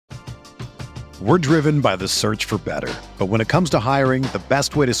We're driven by the search for better. But when it comes to hiring, the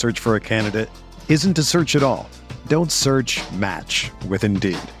best way to search for a candidate isn't to search at all. Don't search, match with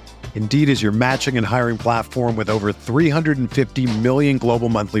Indeed. Indeed is your matching and hiring platform with over 350 million global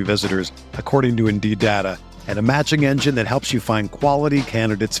monthly visitors, according to Indeed data, and a matching engine that helps you find quality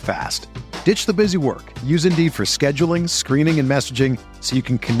candidates fast. Ditch the busy work. Use Indeed for scheduling, screening, and messaging so you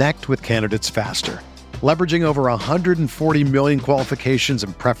can connect with candidates faster. Leveraging over 140 million qualifications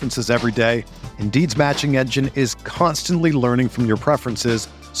and preferences every day, Indeed's matching engine is constantly learning from your preferences,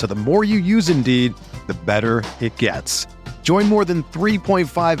 so the more you use Indeed, the better it gets. Join more than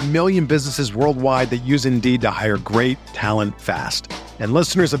 3.5 million businesses worldwide that use Indeed to hire great talent fast. And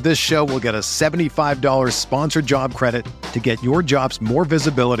listeners of this show will get a $75 sponsored job credit to get your jobs more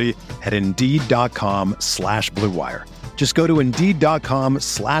visibility at Indeed.com/Blue Wire. Just go to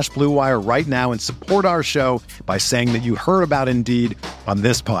Indeed.com/Blue Wire right now and support our show by saying that you heard about Indeed on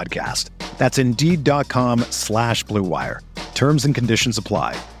this podcast. That's Indeed.com/Blue Wire. Terms and conditions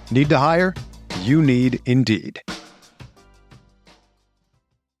apply. Need to hire? You need Indeed.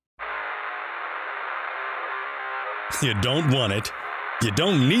 You don't want it, you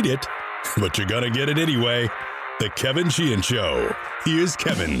don't need it, but you're going to get it anyway. The Kevin Sheehan Show. Here's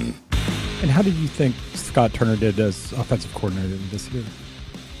Kevin. And how did you think Scott Turner did as offensive coordinator this year?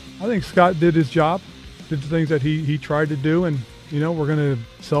 I think Scott did his job, did the things that he tried to do, and, we're going to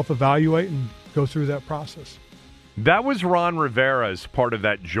self-evaluate and go through that process. That was Ron Rivera as part of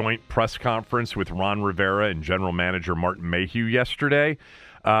that joint press conference with Ron Rivera and General Manager Martin Mayhew yesterday.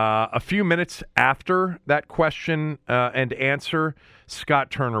 A few minutes after that question and answer, Scott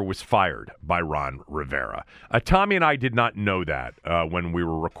Turner was fired by Ron Rivera. Tommy and I did not know that when we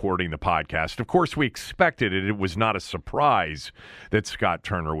were recording the podcast. Of course, we expected it. It was not a surprise that Scott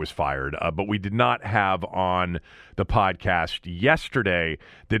Turner was fired, but we did not have on the podcast yesterday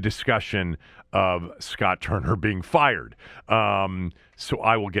the discussion of Scott Turner being fired. So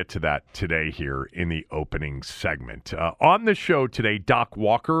I will get to that today here in the opening segment. On the show today, Doc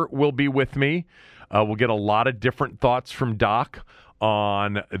Walker will be with me. We'll get a lot of different thoughts from Doc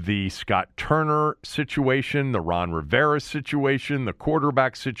on the Scott Turner situation, the Ron Rivera situation, the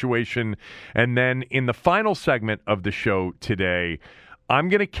quarterback situation. And then in the final segment of the show today, I'm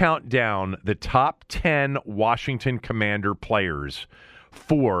going to count down the top 10 Washington Commander players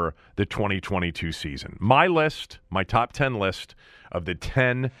for the 2022 season. My list, my top 10 list of the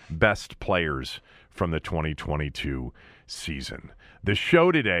 10 best players from the 2022 season. The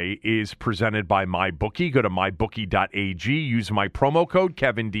show today is presented by MyBookie. Go to mybookie.ag, use my promo code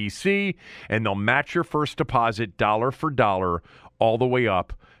KevinDC, and they'll match your first deposit dollar for dollar all the way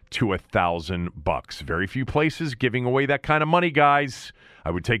up to $1,000. Very few places giving away that kind of money, guys.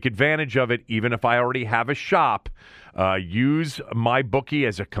 I would take advantage of it even if I already have a shop. Use MyBookie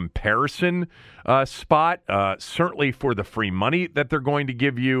as a comparison spot, certainly for the free money that they're going to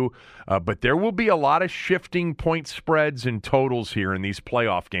give you. But there will be a lot of shifting point spreads and totals here in these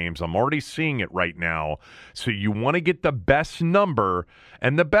playoff games. I'm already seeing it right now. So you want to get the best number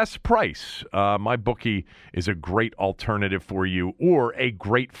and the best price. MyBookie is a great alternative for you, or a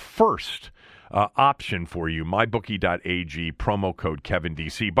great first option for you. MyBookie.ag, promo code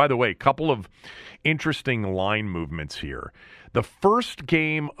KevinDC. By the way, a couple of interesting line movements here. The first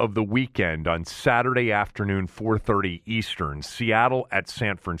game of the weekend on Saturday afternoon, 4:30 Eastern, Seattle at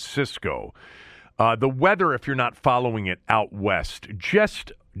San Francisco. The weather, if you're not following it out west,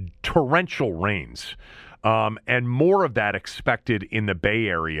 just torrential rains. And more of that expected in the Bay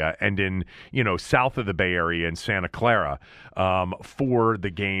Area and in, south of the Bay Area in Santa Clara for the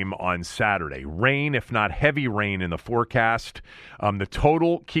game on Saturday. Rain, if not heavy rain in the forecast. The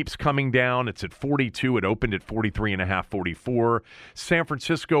total keeps coming down. It's at 42. It opened at 43.5, 44. San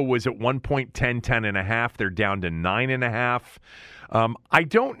Francisco was at 1 point 10.5. They're down to 9.5. I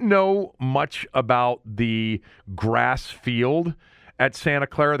don't know much about the grass field at Santa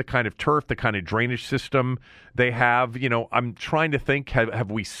Clara, the kind of turf, the kind of drainage system they have. I'm trying to think,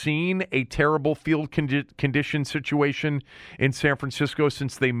 have we seen a terrible field condition situation in San Francisco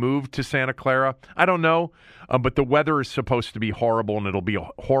since they moved to Santa Clara? I don't know, but the weather is supposed to be horrible, and it'll be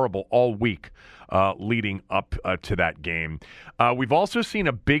horrible all week leading up to that game. We've also seen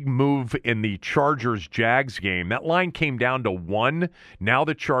a big move in the Chargers-Jags game. That line came down to 1. Now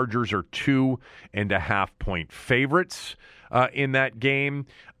the Chargers are 2.5-point favorites in that game.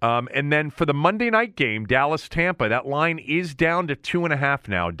 And then for the Monday night game, Dallas-Tampa, that line is down to 2.5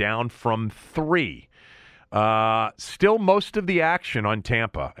 now, down from 3. Still most of the action on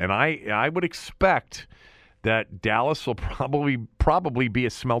Tampa, and I would expect that Dallas will probably be a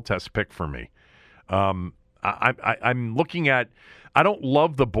smell test pick for me. I'm looking at. I don't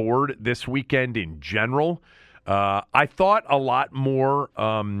love the board this weekend in general. I thought a lot more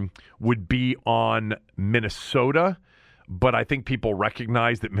would be on Minnesota, but I think people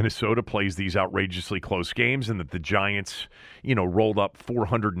recognize that Minnesota plays these outrageously close games and that the Giants, rolled up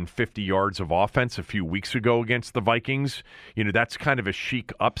 450 yards of offense a few weeks ago against the Vikings. That's kind of a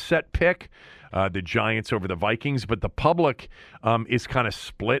chic upset pick, the Giants over the Vikings, but the public is kind of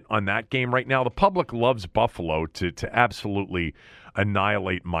split on that game right now. The public loves Buffalo to absolutely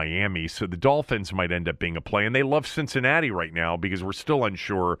annihilate Miami, so the Dolphins might end up being a play, and they love Cincinnati right now because we're still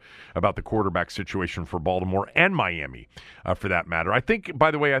unsure about the quarterback situation for Baltimore and Miami, for that matter. I think, by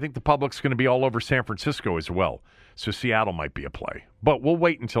the way, the public's going to be all over San Francisco as well, so Seattle might be a play, but we'll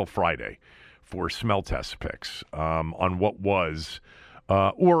wait until Friday for smell test picks on what was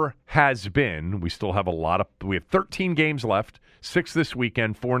or has been. We still have we have 13 games left, 6 this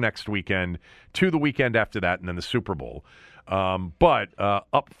weekend, 4 next weekend, 2 the weekend after that, and then the Super Bowl. But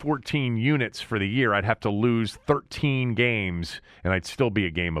up 14 units for the year, I'd have to lose 13 games, and I'd still be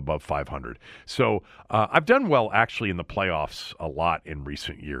a game above 500. So I've done well, actually, in the playoffs a lot in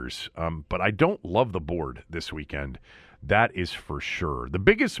recent years, but I don't love the board this weekend. That is for sure. The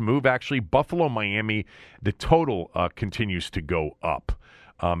biggest move, actually, Buffalo-Miami, the total continues to go up.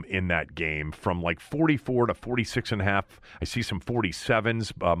 In that game from like 44 to 46.5. I see some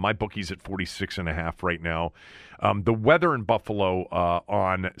 47s. My bookie's at 46.5 right now. The weather in Buffalo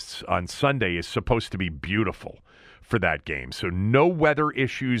on Sunday is supposed to be beautiful for that game. So no weather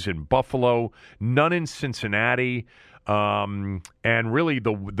issues in Buffalo, none in Cincinnati. And really,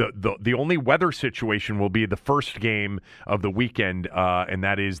 the only weather situation will be the first game of the weekend, and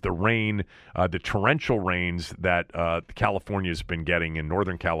that is the rain, the torrential rains that California's been getting, in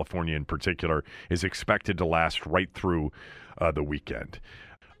Northern California in particular, is expected to last right through the weekend.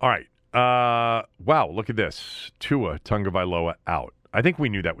 All right. Wow, look at this. Tua Tagovailoa out. I think we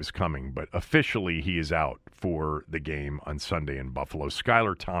knew that was coming, but officially he is out for the game on Sunday in Buffalo.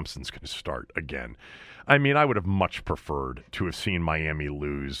 Skylar Thompson's going to start again. I mean, I would have much preferred to have seen Miami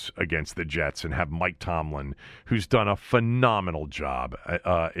lose against the Jets and have Mike Tomlin, who's done a phenomenal job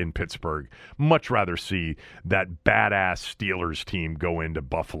in Pittsburgh, much rather see that badass Steelers team go into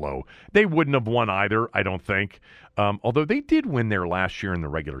Buffalo. They wouldn't have won either, I don't think. Although they did win there last year in the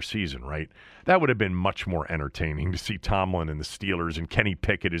regular season, right? That would have been much more entertaining to see Tomlin and the Steelers and Kenny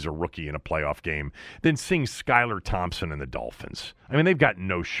Pickett as a rookie in a playoff game than seeing Skylar Thompson and the Dolphins. I mean, they've got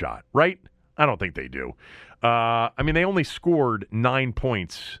no shot, right? I don't think they do. I mean, they only scored 9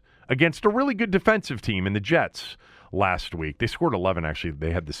 points against a really good defensive team in the Jets last week. They scored 11, actually.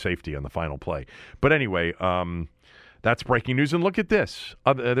 They had the safety on the final play. But anyway, that's breaking news. And look at this.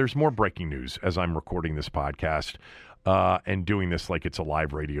 There's more breaking news as I'm recording this podcast and doing this like it's a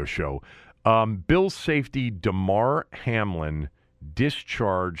live radio show. Bills safety Damar Hamlin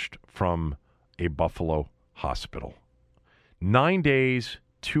discharged from a Buffalo hospital. 9 days,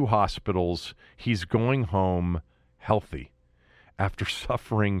 2 hospitals. He's going home healthy after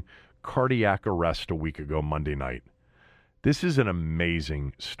suffering cardiac arrest a week ago Monday night. This is an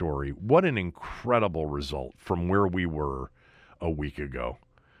amazing story. What an incredible result from where we were a week ago.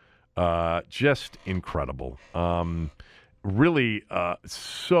 Just incredible. Really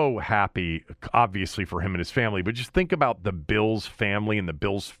so happy, obviously, for him and his family. But just think about the Bills family and the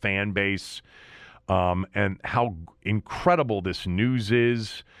Bills fan base and how incredible this news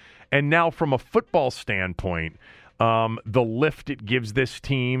is. And now from a football standpoint, the lift it gives this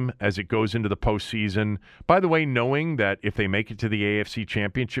team as it goes into the postseason. By the way, knowing that if they make it to the AFC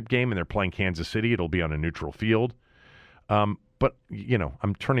Championship game and they're playing Kansas City, it'll be on a neutral field. But,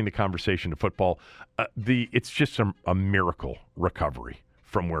 I'm turning the conversation to football. It's just a miracle recovery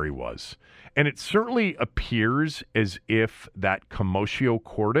from where he was. And it certainly appears as if that commotio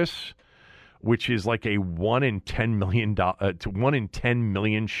cordis, which is like a 1 in 10 million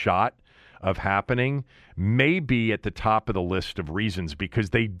shot of happening, may be at the top of the list of reasons,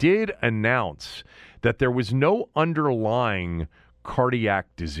 because they did announce that there was no underlying cardiac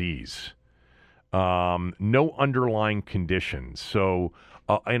disease, no underlying condition. So,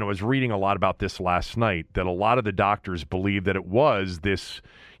 I was reading a lot about this last night, that a lot of the doctors believe that it was this,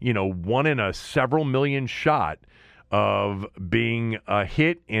 1 in a several million shot of being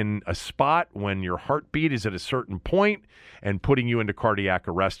hit in a spot when your heartbeat is at a certain point and putting you into cardiac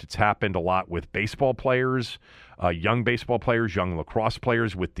arrest. It's happened a lot with baseball players, young baseball players, young lacrosse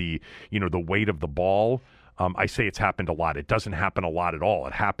players with the weight of the ball. I say it's happened a lot. It doesn't happen a lot at all.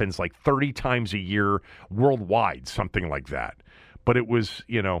 It happens like 30 times a year worldwide, something like that. But it was,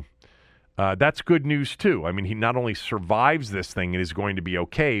 That's good news, too. I mean, he not only survives this thing and is going to be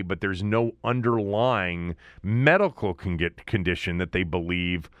okay, but there's no underlying medical condition that they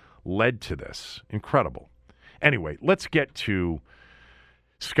believe led to this. Incredible. Anyway, let's get to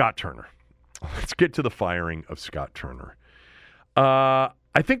Scott Turner. Let's get to the firing of Scott Turner.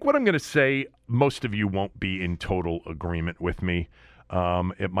 I think what I'm going to say, most of you won't be in total agreement with me.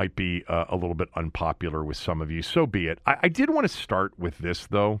 It might be a little bit unpopular with some of you. So be it. I did want to start with this,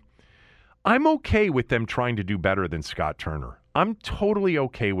 though. I'm okay with them trying to do better than Scott Turner. I'm totally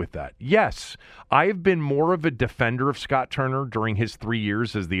okay with that. Yes, I have been more of a defender of Scott Turner during his 3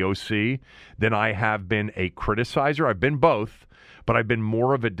 years as the OC than I have been a criticizer. I've been both, but I've been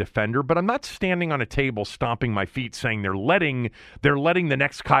more of a defender. But I'm not standing on a table stomping my feet saying they're letting the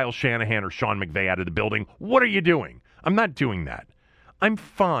next Kyle Shanahan or Sean McVay out of the building. What are you doing? I'm not doing that. I'm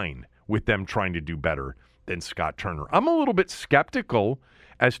fine with them trying to do better than Scott Turner. I'm a little bit skeptical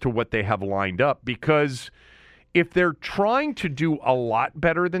as to what they have lined up, because if they're trying to do a lot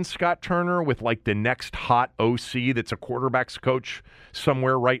better than Scott Turner with like the next hot OC that's a quarterback's coach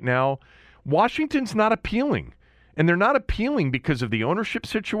somewhere right now, Washington's not appealing. And they're not appealing because of the ownership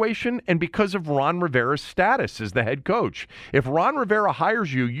situation and because of Ron Rivera's status as the head coach. If Ron Rivera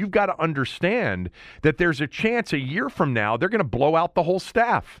hires you, you've got to understand that there's a chance a year from now they're going to blow out the whole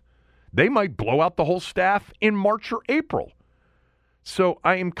staff. They might blow out the whole staff in March or April. So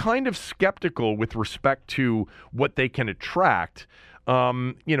I am kind of skeptical with respect to what they can attract.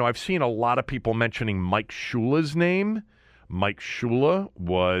 I've seen a lot of people mentioning Mike Shula's name. Mike Shula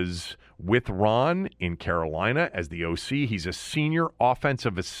was with Ron in Carolina as the OC. He's a senior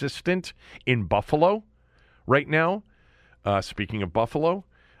offensive assistant in Buffalo right now, speaking of Buffalo.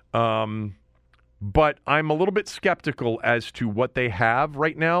 But I'm a little bit skeptical as to what they have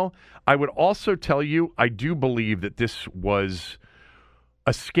right now. I would also tell you, I do believe that this was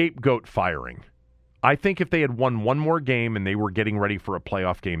a scapegoat firing. I think if they had won one more game and they were getting ready for a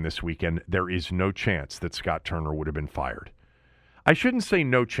playoff game this weekend, there is no chance that Scott Turner would have been fired. I shouldn't say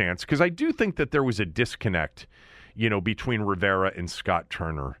no chance, because I do think that there was a disconnect, between Rivera and Scott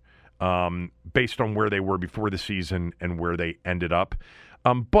Turner, based on where they were before the season and where they ended up.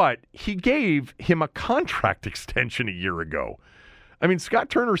 But he gave him a contract extension a year ago. I mean, Scott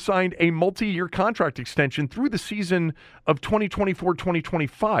Turner signed a multi-year contract extension through the season of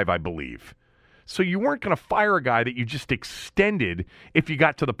 2024-2025, I believe. So you weren't going to fire a guy that you just extended if you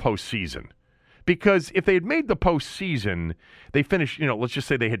got to the postseason. Because if they had made the postseason, they finished, let's just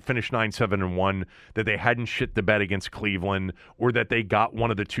say they had finished 9-7-1, that they hadn't shit the bed against Cleveland, or that they got one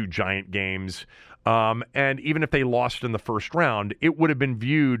of the two Giant games. And even if they lost in the first round, it would have been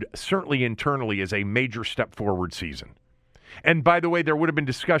viewed, certainly internally, as a major step forward season. And by the way, there would have been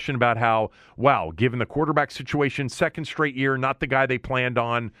discussion about how, wow, given the quarterback situation, second straight year, not the guy they planned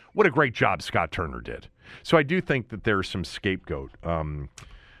on, what a great job Scott Turner did. So I do think that there's some scapegoat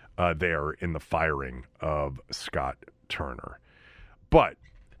there in the firing of Scott Turner. But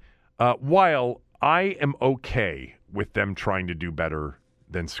while I am okay with them trying to do better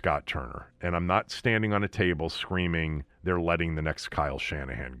than Scott Turner, and I'm not standing on a table screaming they're letting the next Kyle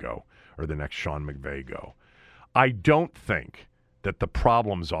Shanahan go or the next Sean McVay go, I don't think that the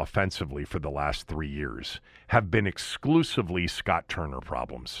problems offensively for the last 3 years have been exclusively Scott Turner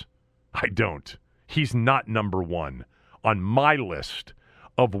problems. I don't. He's not number one on my list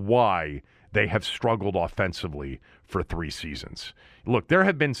of why they have struggled offensively for 3 seasons. Look, there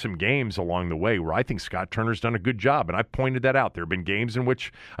have been some games along the way where I think Scott Turner's done a good job, and I've pointed that out. There have been games in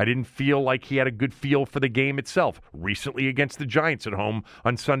which I didn't feel like he had a good feel for the game itself. Recently against the Giants at home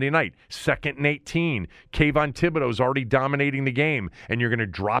on Sunday night, 2nd and 18. Kayvon Thibodeau's already dominating the game, and you're going to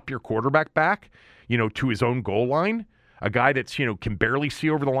drop your quarterback back, to his own goal line? A guy that's, can barely see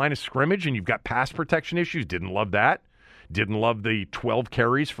over the line of scrimmage, and you've got pass protection issues. Didn't love that. Didn't love the 12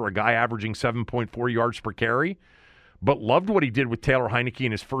 carries for a guy averaging 7.4 yards per carry, but loved what he did with Taylor Heineke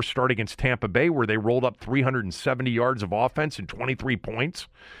in his first start against Tampa Bay, where they rolled up 370 yards of offense and 23 points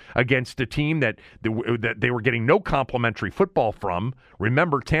against a team that they were getting no complimentary football from.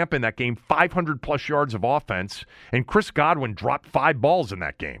 Remember, Tampa in that game, 500-plus yards of offense, and Chris Godwin dropped 5 balls in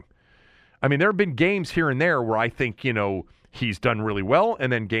that game. I mean, there have been games here and there where I think, he's done really well,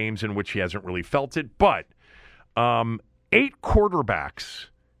 and then games in which he hasn't really felt it, but 8 quarterbacks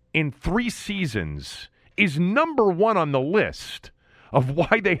in 3 seasons is number one on the list of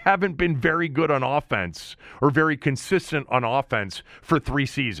why they haven't been very good on offense or very consistent on offense for 3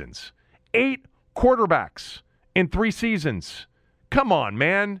 seasons. 8 quarterbacks in 3 seasons. Come on,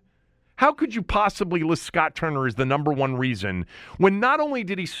 man. How could you possibly list Scott Turner as the number one reason when not only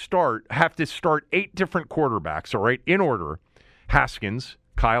did he have to start 8 different quarterbacks, all right, in order, Haskins,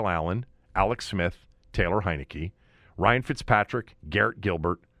 Kyle Allen, Alex Smith, Taylor Heineke, Ryan Fitzpatrick, Garrett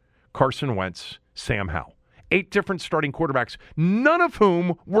Gilbert, Carson Wentz, Sam Howell. 8 different starting quarterbacks, none of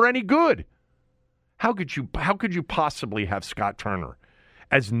whom were any good. How could you possibly have Scott Turner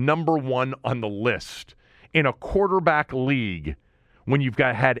as number 1 on the list in a quarterback league when you've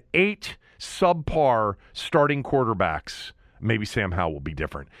had 8 subpar starting quarterbacks? Maybe Sam Howell will be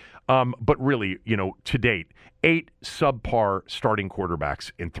different. But really, to date, 8 subpar starting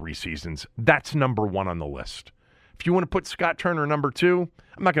quarterbacks in 3 seasons. That's number 1 on the list. If you want to put Scott Turner number 2,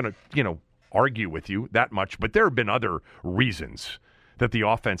 I'm not going to, argue with you that much, but there have been other reasons that the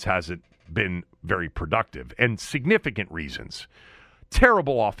offense hasn't been very productive, and significant reasons.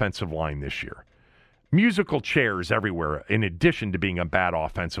 Terrible offensive line this year. Musical chairs everywhere, in addition to being a bad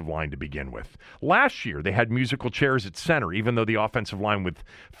offensive line to begin with. Last year, they had musical chairs at center, even though the offensive line with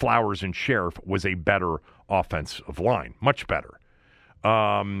Flowers and Sheriff was a better offensive line, much better.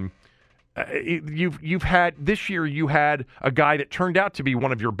 You've had this year. You had a guy that turned out to be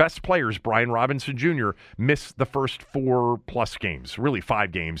one of your best players, Brian Robinson Jr., miss the first 4+ games, really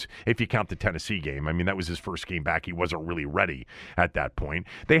 5 games if you count the Tennessee game. I mean, that was his first game back. He wasn't really ready at that point.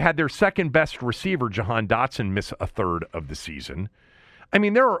 They had their second best receiver, Jahan Dotson, miss a third of the season. I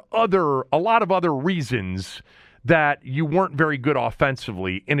mean, there are a lot of other reasons that you weren't very good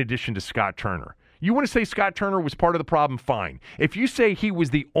offensively, in addition to Scott Turner. You want to say Scott Turner was part of the problem? Fine. If you say he was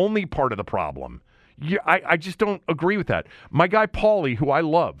the only part of the problem, I just don't agree with that. My guy, Paulie, who I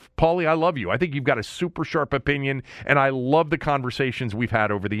love. Paulie, I love you. I think you've got a super sharp opinion, and I love the conversations we've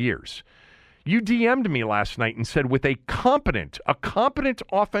had over the years. You DM'd me last night and said with a competent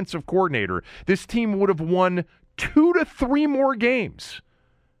offensive coordinator, this team would have won 2 to 3 more games.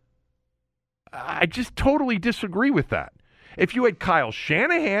 I just totally disagree with that. If you had Kyle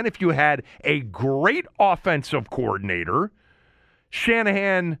Shanahan, if you had a great offensive coordinator,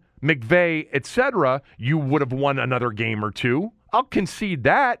 Shanahan, McVay, etc., you would have won another game or 2. I'll concede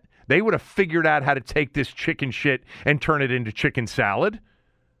that. They would have figured out how to take this chicken shit and turn it into chicken salad.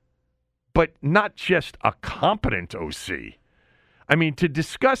 But not just a competent OC. I mean, to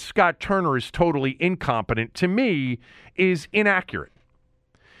discuss Scott Turner as totally incompetent, to me, is inaccurate.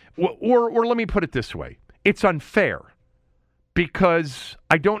 Or let me put it this way. It's unfair. Because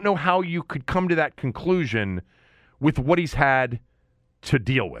I don't know how you could come to that conclusion with what he's had to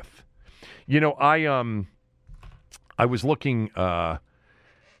deal with. I was looking, I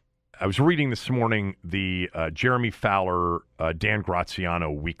was reading this morning the Jeremy Fowler, Dan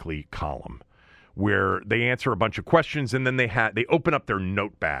Graziano weekly column, where they answer a bunch of questions, and then they open up their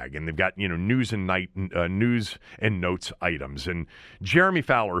note bag, and they've got news and notes items. And Jeremy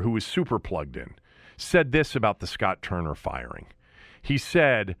Fowler, who is super plugged in, said this about the Scott Turner firing. He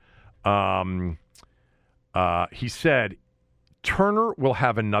said, Turner will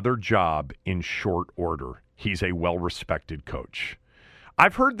have another job in short order. He's a well-respected coach.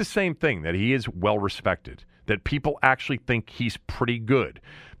 I've heard the same thing, that he is well-respected, that people actually think he's pretty good.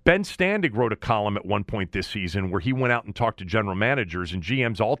 Ben Standig wrote a column at one point this season where he went out and talked to general managers, and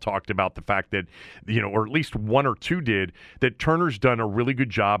GMs all talked about the fact that, or at least 1 or 2 did, that Turner's done a really good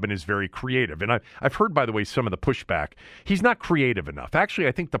job and is very creative. And I've heard, by the way, some of the pushback. He's not creative enough. Actually,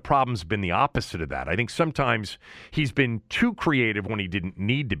 I think the problem's been the opposite of that. I think sometimes he's been too creative when he didn't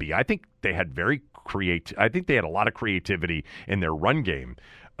need to be. I think they had I think they had a lot of creativity in their run game,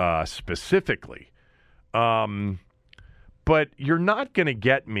 specifically. But you're not going to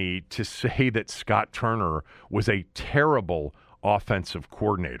get me to say that Scott Turner was a terrible offensive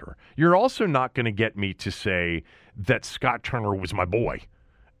coordinator. You're also not going to get me to say that Scott Turner was my boy,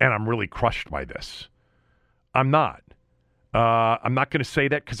 and I'm really crushed by this. I'm not. I'm not going to say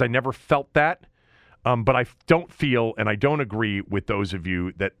that because I never felt that. But I don't feel, and I don't agree with those of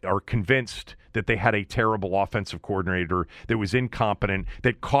you that are convinced that they had a terrible offensive coordinator that was incompetent,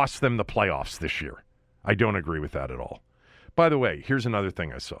 that cost them the playoffs this year. I don't agree with that at all. By the way, here's another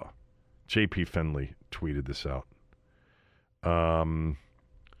thing I saw. J.P. Finley tweeted this out.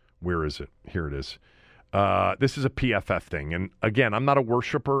 Where is it? Here it is. This is a PFF thing. And again, I'm not a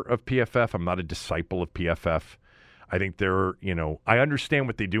worshiper of PFF. I'm not a disciple of PFF. I think they're, I understand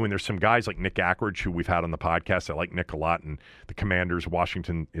what they do. And there's some guys like Nick Ackridge, who we've had on the podcast. I like Nick a lot. And the Commanders,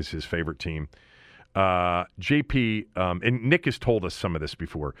 Washington is his favorite team. JP, and Nick has told us some of this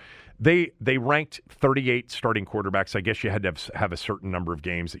before. They ranked 38 starting quarterbacks. I guess you had to have a certain number of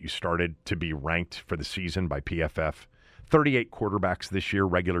games that you started to be ranked for the season by PFF. 38 quarterbacks this year,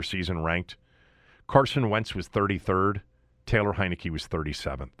 regular season ranked. Carson Wentz was 33rd. Taylor Heineke was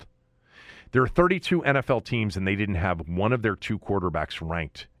 37th. There are 32 NFL teams, and they didn't have one of their 2 quarterbacks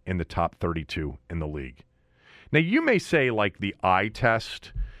ranked in the top 32 in the league. Now, you may say, like, the eye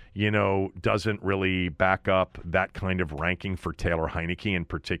test, doesn't really back up that kind of ranking for Taylor Heinicke in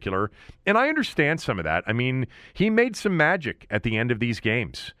particular. And I understand some of that. I mean, he made some magic at the end of these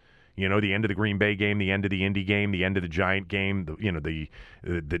games. The end of the Green Bay game, the end of the Indy game, the end of the Giant game,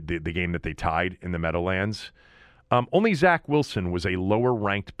 the game that they tied in the Meadowlands. Only Zach Wilson was a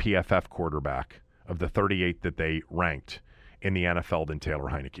lower-ranked PFF quarterback of the 38 that they ranked in the NFL than Taylor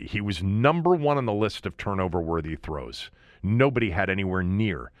Heinicke. He was number one on the list of turnover-worthy throws. Nobody had anywhere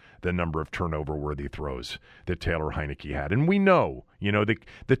near the number of turnover-worthy throws that Taylor Heinicke had. And we know, the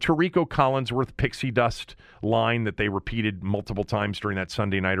Tirico Collinsworth pixie dust line that they repeated multiple times during that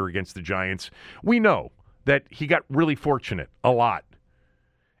Sunday nighter against the Giants, we know that he got really fortunate a lot.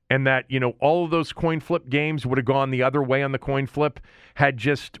 And that, all of those coin flip games would have gone the other way on the coin flip had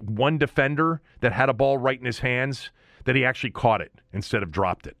just one defender that had a ball right in his hands that he actually caught it instead of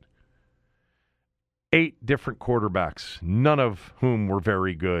dropped it. 8 different quarterbacks, none of whom were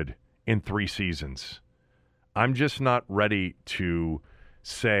very good in 3 seasons. I'm just not ready to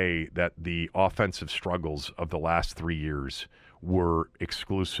say that the offensive struggles of the last 3 years were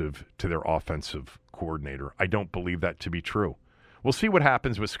exclusive to their offensive coordinator. I don't believe that to be true. We'll see what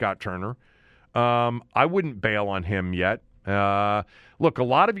happens with Scott Turner. I wouldn't bail on him yet. Look, a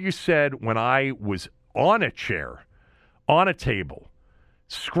lot of you said when I was on a chair, on a table,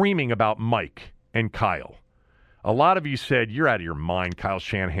 screaming about Mike and Kyle, a lot of you said, you're out of your mind. Kyle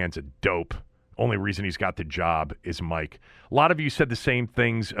Shanahan's a dope. Only reason he's got the job is Mike. A lot of you said the same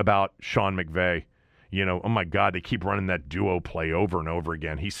things about Sean McVay. Oh my God, they keep running that duo play over and over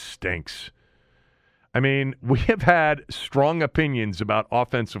again. He stinks. I mean, we have had strong opinions about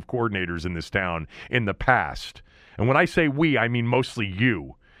offensive coordinators in this town in the past. And when I say we, I mean mostly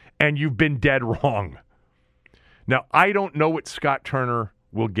you. And you've been dead wrong. Now, I don't know what Scott Turner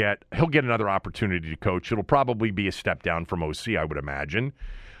will get. He'll get another opportunity to coach. It'll probably be a step down from OC, I would imagine.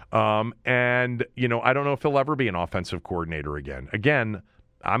 And I don't know if he'll ever be an offensive coordinator again. Again,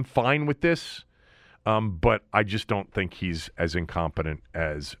 I'm fine with this, but I just don't think he's as incompetent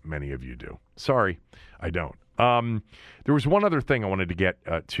as many of you do. Sorry, I don't. There was one other thing I wanted to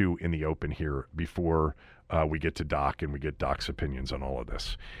get to in the open here before we get to Doc and we get Doc's opinions on all of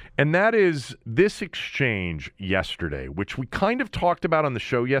this. And that is this exchange yesterday, which we kind of talked about on the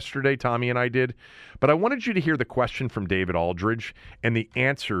show yesterday, Tommy and I did. But I wanted you to hear the question from David Aldridge and the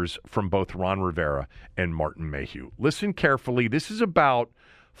answers from both Ron Rivera and Martin Mayhew. Listen carefully. This is about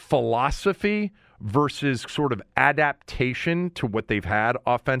philosophy versus sort of adaptation to what they've had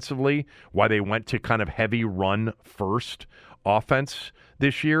offensively, why they went to kind of heavy run first offense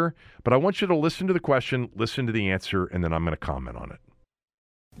this year. But I want you to listen to the question, listen to the answer, and then I'm going to comment on it.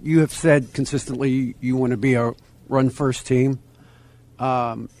 You have said consistently you want to be a run-first team.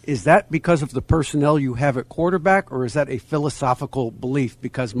 Is that because of the personnel you have at quarterback, or is that a philosophical belief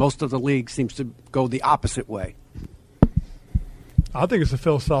because most of the league seems to go the opposite way? I think it's a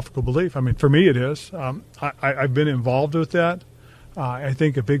philosophical belief. I mean, for me it is. I've been involved with that. I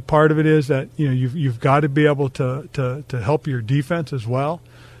think a big part of it is that you've got to be able to help your defense as well.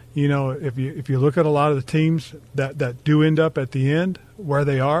 If you look at a lot of the teams that do end up at the end where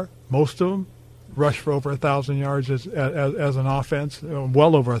they are, most of them rush for over 1,000 yards as an offense,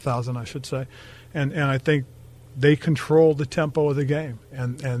 well over 1,000, I should say, and I think they control the tempo of the game,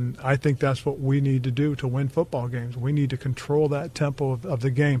 and I think that's what we need to do to win football games. We need to control that tempo of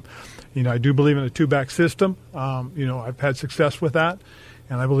the game. I do believe in a 2-back system. I've had success with that,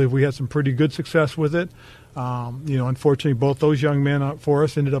 and I believe we had some pretty good success with it. Unfortunately, both those young men for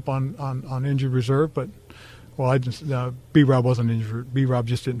us ended up on injured reserve, but B-Rob wasn't injured. B-Rob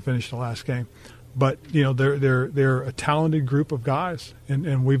just didn't finish the last game. But they're a talented group of guys,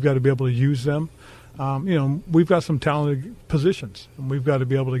 and we've got to be able to use them. We've got some talented positions, and we've got to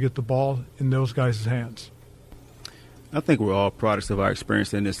be able to get the ball in those guys' hands. I think we're all products of our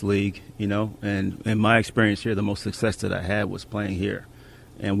experience in this league, and in my experience here, the most success that I had was playing here.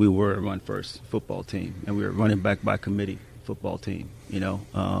 And we were a run-first football team, and we were running back by committee football team,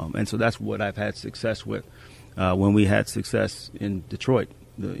 and so that's what I've had success with. When we had success in Detroit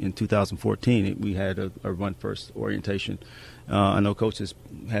in 2014, we had a run-first orientation. I know coaches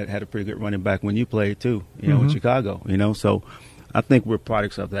had a pretty good running back when you played too, in Chicago, So I think we're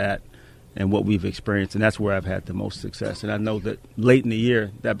products of that and what we've experienced, and that's where I've had the most success. And I know that late in the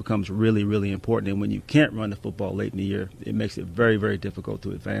year, that becomes really, really important. And when you can't run the football late in the year, it makes it very, very difficult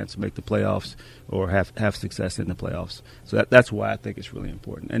to advance, make the playoffs, or have success in the playoffs. So that's why I think it's really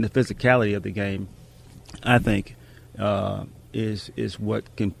important. And the physicality of the game, I think, is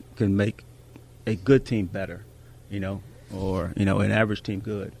what can make a good team better, or an average team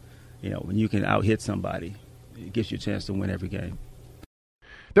good. When you can out-hit somebody, it gives you a chance to win every game.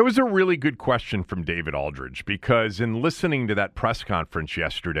 That was a really good question from David Aldridge, because in listening to that press conference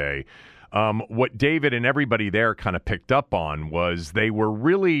yesterday, what David and everybody there kind of picked up on was they were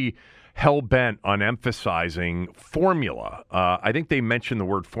really hell-bent on emphasizing formula. I think they mentioned the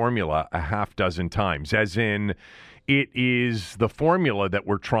word formula a half dozen times, as in it is the formula that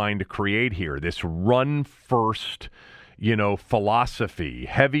we're trying to create here, this run-first, philosophy,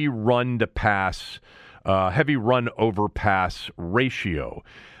 heavy run-to-pass, heavy run-over-pass ratio.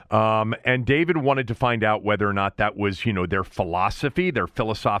 And David wanted to find out whether or not that was, their philosophy, their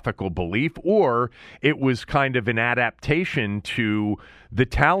philosophical belief, or it was kind of an adaptation to the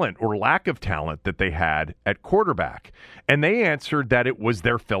talent or lack of talent that they had at quarterback. And they answered that it was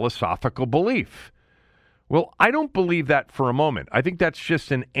their philosophical belief. Well, I don't believe that for a moment. I think that's just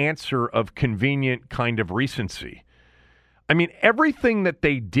an answer of convenient kind of recency. I mean, everything that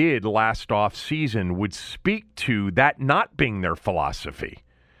they did last offseason would speak to that not being their philosophy.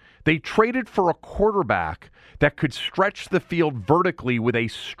 They traded for a quarterback that could stretch the field vertically with a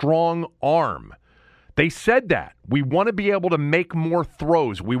strong arm. They said that. We want to be able to make more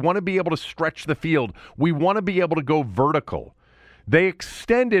throws. We want to be able to stretch the field. We want to be able to go vertical. They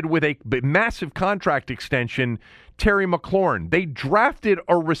extended with a massive contract extension, Terry McLaurin. They drafted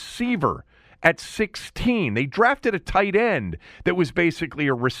a receiver at 16. They drafted a tight end that was basically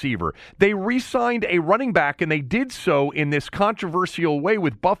a receiver. They re-signed a running back, and they did so in this controversial way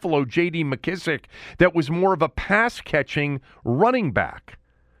with Buffalo, J.D. McKissick, that was more of a pass-catching running back.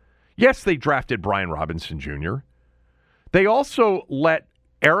 Yes, they drafted Brian Robinson Jr. They also let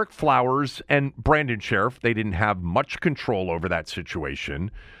Eric Flowers and Brandon Sheriff, they didn't have much control over that situation,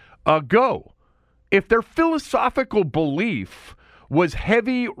 go. If their philosophical belief was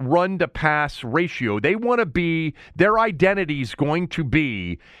heavy run-to-pass ratio, they want to be, their identity is going to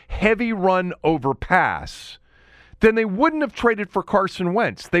be heavy run over pass, then they wouldn't have traded for Carson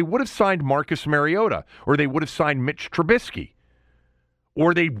Wentz. They would have signed Marcus Mariota, or they would have signed Mitch Trubisky,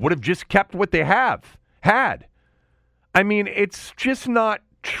 or they would have just kept what they had. I mean, it's just not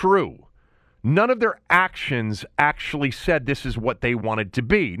true. None of their actions actually said this is what they wanted to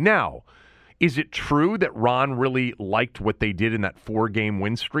be. Now, is it true that Ron really liked what they did in that 4-game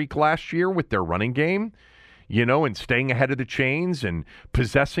win streak last year with their running game? And staying ahead of the chains and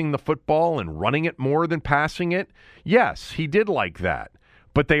possessing the football and running it more than passing it? Yes, he did like that.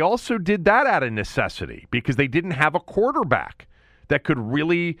 But they also did that out of necessity because they didn't have a quarterback that could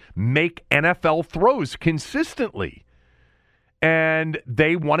really make NFL throws consistently. And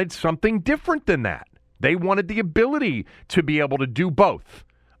they wanted something different than that. They wanted the ability to be able to do both.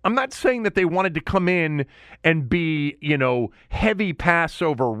 I'm not saying that they wanted to come in and be, heavy pass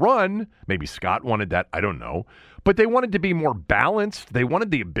over run. Maybe Scott wanted that. I don't know. But they wanted to be more balanced. They wanted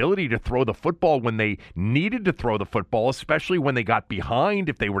the ability to throw the football when they needed to throw the football, especially when they got behind,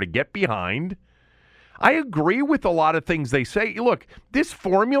 if they were to get behind. I agree with a lot of things they say. Look, this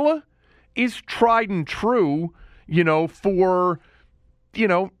formula is tried and true, it's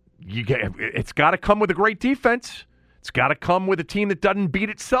got to come with a great defense. It's got to come with a team that doesn't beat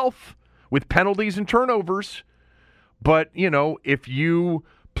itself with penalties and turnovers. But, if you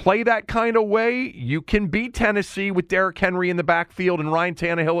play that kind of way, you can beat Tennessee with Derrick Henry in the backfield and Ryan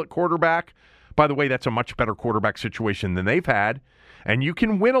Tannehill at quarterback. By the way, that's a much better quarterback situation than they've had. And you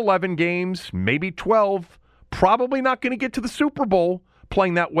can win 11 games, maybe 12. Probably not going to get to the Super Bowl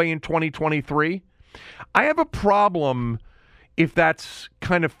playing that way in 2023. I have a problem if that's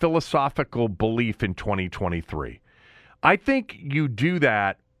kind of philosophical belief in 2023. I think you do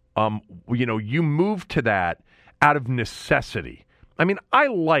that, you move to that out of necessity. I mean,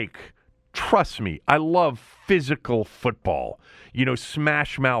 trust me, I love physical football,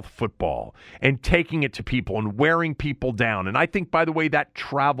 smash mouth football and taking it to people and wearing people down. And I think, by the way, that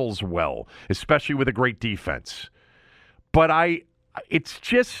travels well, especially with a great defense. But it's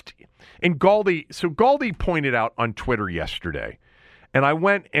just, and Galdi pointed out on Twitter yesterday, and I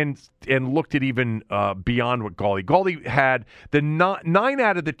went and looked at even beyond what Galdi. Galdi had the 9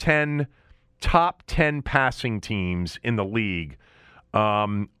 out of the 10 top 10 passing teams in the league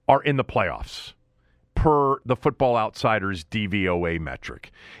are in the playoffs per the Football Outsiders DVOA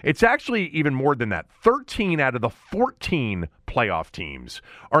metric. It's actually even more than that. 13 out of the 14 playoff teams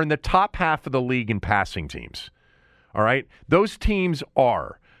are in the top half of the league in passing teams. All right? Those teams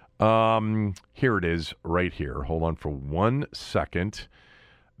are, here it is right here. Hold on for 1 second.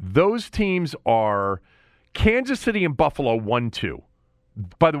 Those teams are Kansas City and Buffalo 1-2.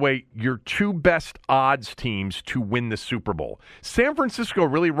 By the way, your 2 best odds teams to win the Super Bowl. San Francisco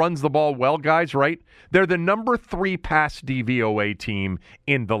really runs the ball well, guys, right? They're the number 3 pass DVOA team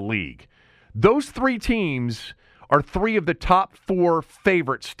in the league. Those 3 teams are 3 of the top 4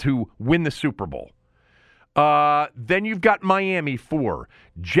 favorites to win the Super Bowl. Then you've got Miami 4.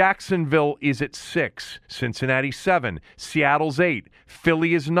 Jacksonville is at 6. Cincinnati 7. Seattle's 8.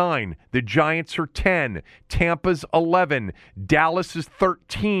 Philly is 9. The Giants are 10. Tampa's 11. Dallas is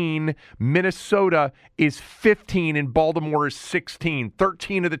 13. Minnesota is 15. And Baltimore is 16.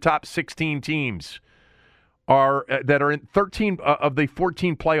 13 of the top 16 teams are in 13 of the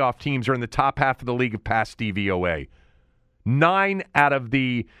 14 playoff teams are in the top half of the league of past DVOA. 9 out of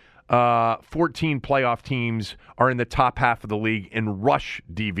the 14 playoff teams are in the top half of the league in rush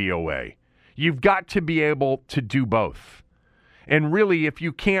DVOA. You've got to be able to do both. And really, if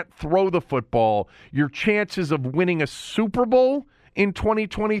you can't throw the football, your chances of winning a Super Bowl in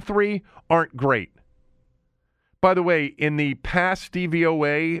 2023 aren't great. By the way, in the past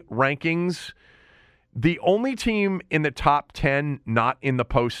DVOA rankings, the only team in the top 10 not in the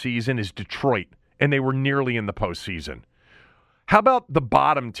postseason is Detroit, and they were nearly in the postseason. How about the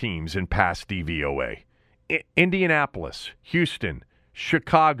bottom teams in past DVOA? Indianapolis, Houston,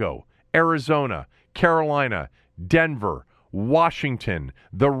 Chicago, Arizona, Carolina, Denver, Washington,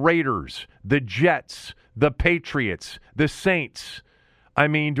 the Raiders, the Jets, the Patriots, the Saints. I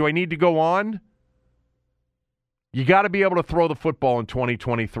mean, do I need to go on? You got to be able to throw the football in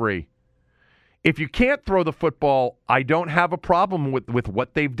 2023. If you can't throw the football, I don't have a problem with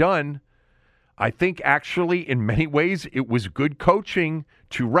what they've done. I think actually in many ways it was good coaching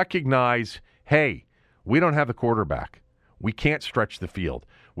to recognize, hey, we don't have the quarterback. We can't stretch the field.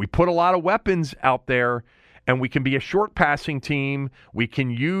 We put a lot of weapons out there, and we can be a short passing team. We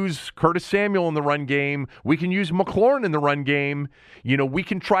can use Curtis Samuel in the run game. We can use McLaurin in the run game. You know, we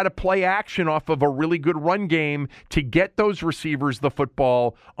can try to play action off of a really good run game to get those receivers the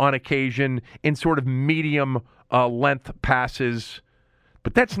football on occasion in sort of medium length passes.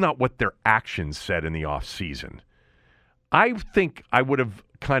 But that's not what their actions said in the offseason. I think I would have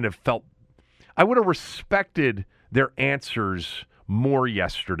respected their answers more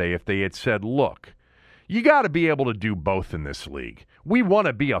yesterday if they had said, look, you got to be able to do both in this league. We want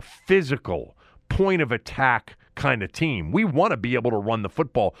to be a physical, point of attack kind of team. We want to be able to run the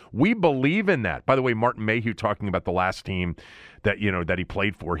football. We believe in that. By the way, Martin Mayhew talking about the last team that he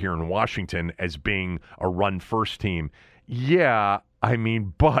played for here in Washington as being a run-first team. Yeah, I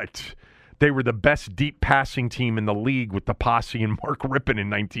mean, but they were the best deep passing team in the league with the Posse and Mark Rippon in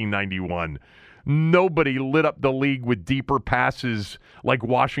 1991. Nobody lit up the league with deeper passes like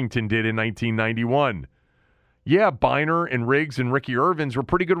Washington did in 1991. Yeah, Biner and Riggs and Ricky Irvins were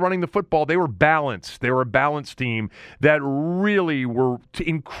pretty good running the football. They were balanced. They were a balanced team that really were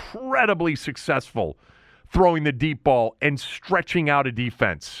incredibly successful throwing the deep ball and stretching out a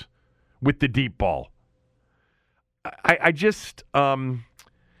defense with the deep ball. I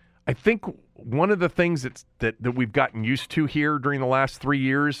think one of the things that we've gotten used to here during the last 3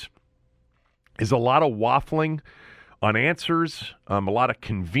 years is a lot of waffling on answers, a lot of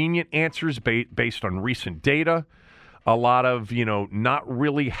convenient answers based on recent data, a lot of, not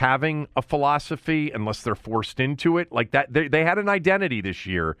really having a philosophy unless they're forced into it. Like that, they had an identity this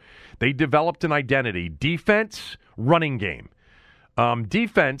year. They developed an identity. Defense, running game.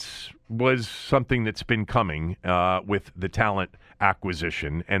 Defense was something that's been coming with the talent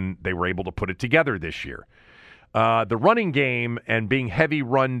acquisition, and they were able to put it together this year. The running game and being heavy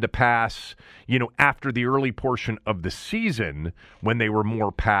run to pass, after the early portion of the season when they were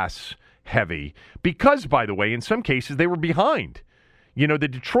more pass heavy, because, by the way, in some cases they were behind. The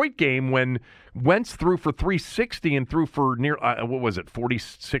Detroit game when Wentz threw for 360 and threw for near,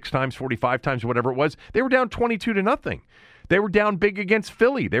 46 times, 45 times, whatever it was, they were down 22-0. They were down big against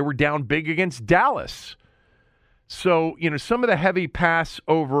Philly. They were down big against Dallas. So, some of the heavy pass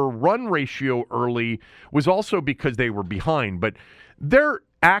over run ratio early was also because they were behind. But their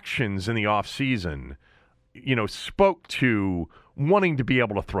actions in the offseason, spoke to wanting to be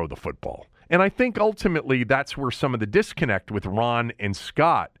able to throw the football. And I think ultimately that's where some of the disconnect with Ron and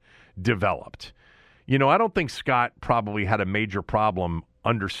Scott developed. I don't think Scott probably had a major problem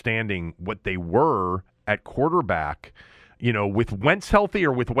understanding what they were at quarterback, with Wentz healthy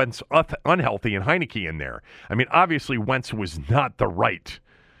or with Wentz unhealthy and Heineke in there. I mean, obviously Wentz was not the right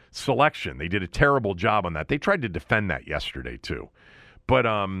selection. They did a terrible job on that. They tried to defend that yesterday too. But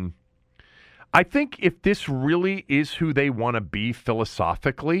I think if this really is who they want to be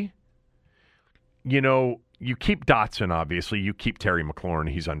philosophically, you keep Dotson, obviously. You keep Terry McLaurin.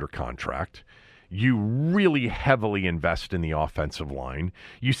 He's under contract. You really heavily invest in the offensive line.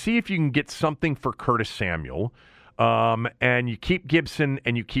 You see if you can get something for Curtis Samuel. And you keep Gibson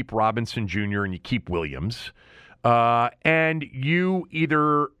and you keep Robinson Jr. and you keep Williams. And you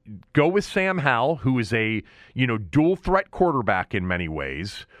either go with Sam Howell, who is a dual threat quarterback in many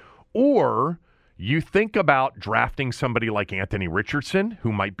ways, or you think about drafting somebody like Anthony Richardson,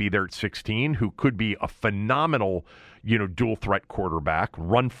 who might be there at 16, who could be a phenomenal dual threat quarterback,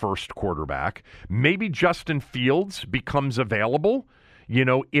 run first quarterback. Maybe Justin Fields becomes available.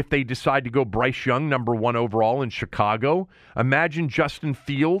 If they decide to go Bryce Young, number 1 overall in Chicago, imagine Justin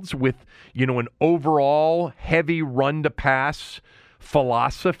Fields with, an overall heavy run-to-pass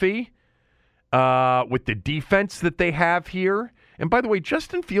philosophy with the defense that they have here. And by the way,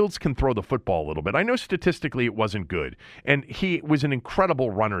 Justin Fields can throw the football a little bit. I know statistically it wasn't good, and he was an incredible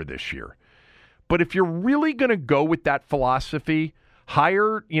runner this year. But if you're really going to go with that philosophy,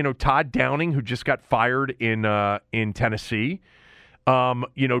 hire, Todd Downing, who just got fired in Tennessee.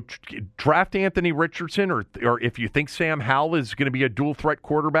 Draft Anthony Richardson, or if you think Sam Howell is going to be a dual threat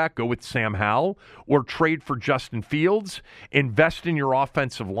quarterback, go with Sam Howell, or trade for Justin Fields, invest in your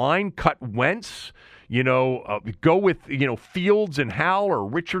offensive line, cut Wentz, go with, Fields and Howell or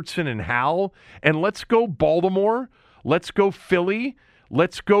Richardson and Howell, and let's go Baltimore, let's go Philly,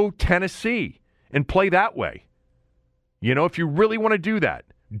 let's go Tennessee, and play that way. If you really want to do that,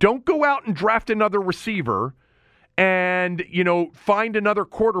 don't go out and draft another receiver and, find another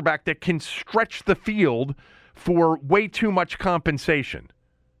quarterback that can stretch the field for way too much compensation.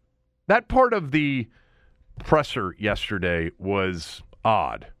 That part of the presser yesterday was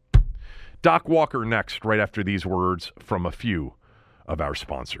odd. Doc Walker next, right after these words from a few of our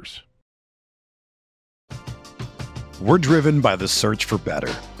sponsors. We're driven by the search for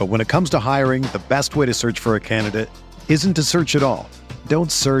better. But when it comes to hiring, the best way to search for a candidate isn't to search at all.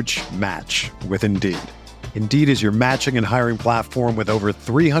 Don't search, match with Indeed. Indeed is your matching and hiring platform with over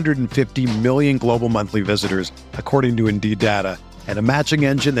 350 million global monthly visitors, according to Indeed data, and a matching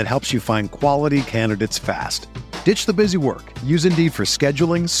engine that helps you find quality candidates fast. Ditch the busy work. Use Indeed for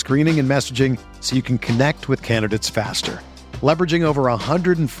scheduling, screening, and messaging so you can connect with candidates faster. Leveraging over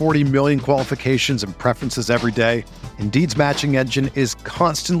 140 million qualifications and preferences every day, Indeed's matching engine is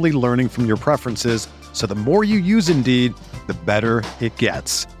constantly learning from your preferences, so the more you use Indeed, the better it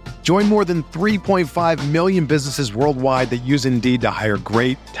gets. Join more than 3.5 million businesses worldwide that use Indeed to hire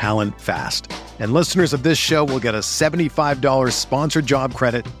great talent fast. And listeners of this show will get a $75 sponsored job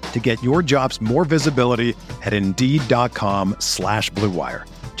credit to get your jobs more visibility at Indeed.com/Blue Wire.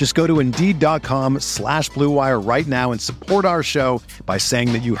 Just go to Indeed.com/Blue Wire right now and support our show by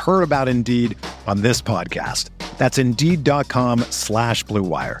saying that you heard about Indeed on this podcast. That's Indeed.com/Blue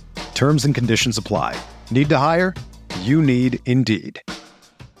Wire. Terms and conditions apply. Need to hire? You need Indeed.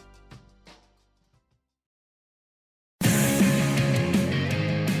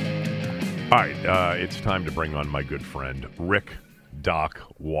 All right, it's time to bring on my good friend, Rick Doc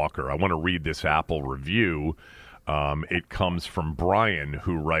Walker. I want to read this Apple review. It comes from Brian,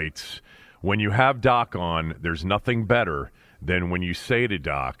 who writes, when you have Doc on, there's nothing better than when you say to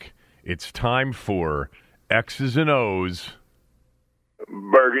Doc, it's time for X's and O's.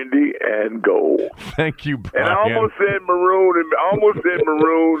 Burgundy and gold. Thank you, Brian. And I almost said maroon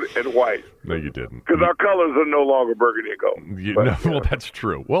and white. No, you didn't. Because our colors are no longer burgundy and gold. Well, that's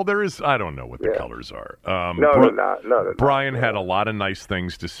true. Well, there is. I don't know what the colors are. No, they're not. Brian had a lot of nice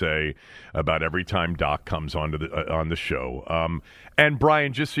things to say about every time Doc comes on the show. And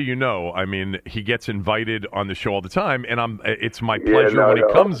Brian, just so you know, I mean, he gets invited on the show all the time, and it's my pleasure when he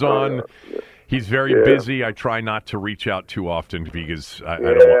comes on. He's very busy. I try not to reach out too often because I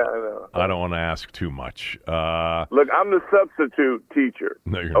don't want to ask too much. Look, I'm the substitute teacher.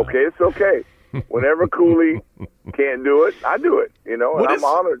 No, you're not. It's okay. Whenever Cooley can't do it, I do it. And I'm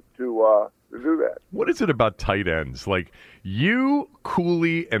honored to do that. What is it about tight ends? Like you,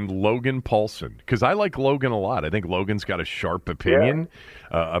 Cooley, and Logan Paulson? Because I like Logan a lot. I think Logan's got a sharp opinion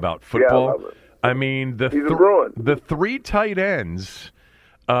about football. I love it. I mean, the three tight ends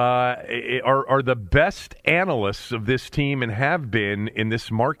are the best analysts of this team and have been in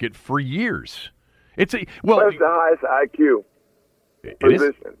this market for years. That's the highest IQ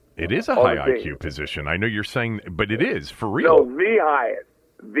position. It is a high IQ position. I know you're saying, but it is for real. No,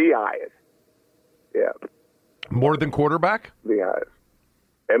 the highest. Yeah. More than quarterback? The highest.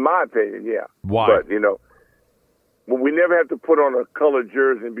 In my opinion, yeah. Why? But, when we never have to put on a colored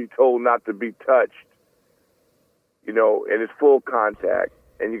jersey and be told not to be touched, and it's full contact.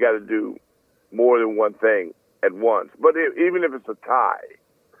 And you got to do more than one thing at once. But even if it's a tie,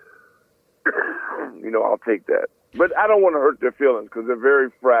 I'll take that. But I don't want to hurt their feelings because they're very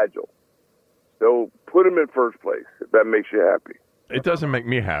fragile. So put them in first place if that makes you happy. It doesn't make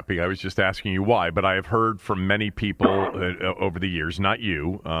me happy. I was just asking you why, but I have heard from many people over the years, not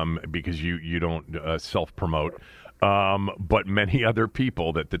you, because you don't self-promote, but many other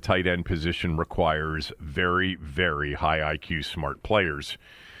people, that the tight end position requires very, very high IQ, smart players.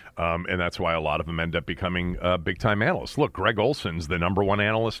 And that's why a lot of them end up becoming big-time analysts. Look, Greg Olson's the number one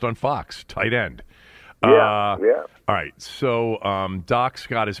analyst on Fox, tight end. Yeah. All right, so Doc's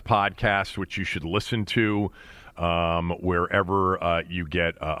got his podcast, which you should listen to wherever you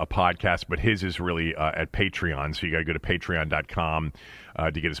get a podcast, but his is really at Patreon, so you got to go to patreon.com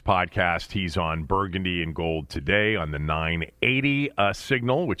to get his podcast. He's on Burgundy and Gold today on the 980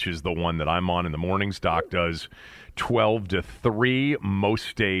 signal, which is the one that I'm on in the mornings. Doc does 12 to 3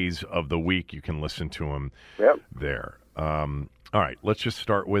 most days of the week. You can listen to him there. All right, let's just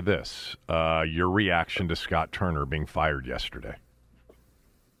start with this. Your reaction to Scott Turner being fired yesterday.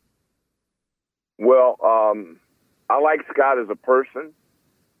 Well, I like Scott as a person,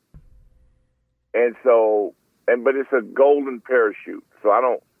 and but it's a golden parachute.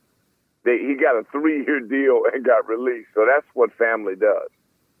 So he got a 3-year deal and got released. So that's what family does.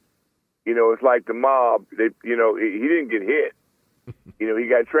 You know, it's like the mob. He didn't get hit. He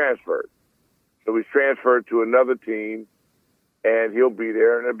got transferred. So he's transferred to another team, and he'll be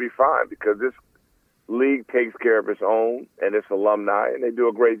there, and it'll be fine because this league takes care of its own and its alumni, and they do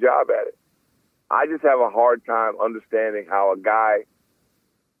a great job at it. I just have a hard time understanding how a guy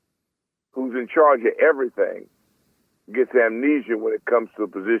who's in charge of everything gets amnesia when it comes to a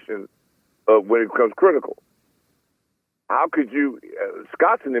position when it becomes critical. How could you?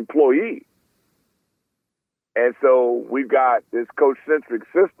 Scott's an employee. And so we've got this coach-centric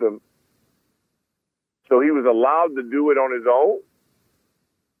system. So he was allowed to do it on his own.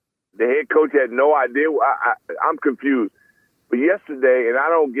 The head coach had no idea. I'm confused. But yesterday, and I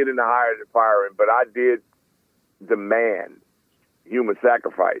don't get into hiring and firing, but I did demand human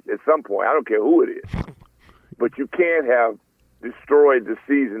sacrifice at some point. I don't care who it is. But you can't have destroyed the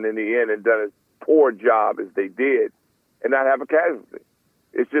season in the end and done a poor job as they did and not have a casualty.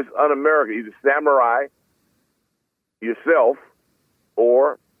 It's just un-American. Either samurai yourself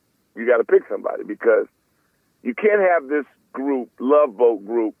or you got to pick somebody, because you can't have this group, Love Boat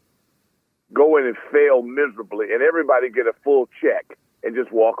group, go in and fail miserably and everybody get a full check and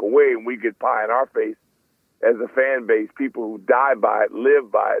just walk away and we get pie in our face as a fan base, people who die by it,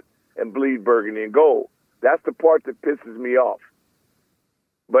 live by it, and bleed burgundy and gold. That's the part that pisses me off.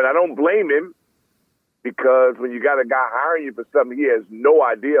 But I don't blame him, because when you got a guy hiring you for something he has no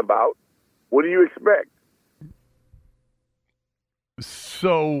idea about, what do you expect?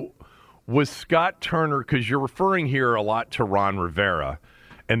 So was Scott Turner, because you're referring here a lot to Ron Rivera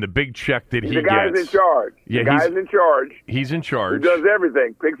and the big check that he gets. The guy's in charge. Yeah, the guy's in charge. He's in charge. He does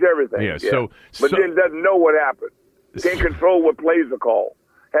everything, picks everything. Yeah, but then doesn't know what happened. Can't control what plays are called.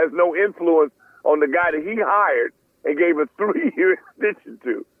 Has no influence on the guy that he hired and gave a 3-year extension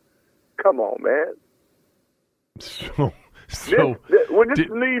to. Come on, man. When this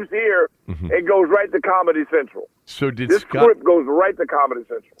leaves here, it goes right to Comedy Central. So did this script goes right to Comedy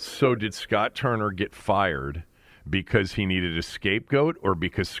Central. So did Scott Turner get fired because he needed a scapegoat, or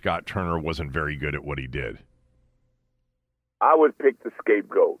because Scott Turner wasn't very good at what he did? I would pick the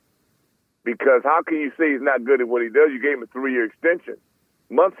scapegoat, because how can you say he's not good at what he does? You gave him a 3-year extension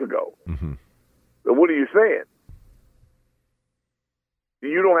months ago. So what are you saying?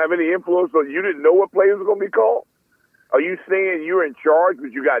 You don't have any influence, so you didn't know what players were going to be called? Are you saying you're in charge,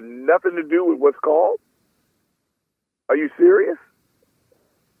 but you got nothing to do with what's called? Are you serious?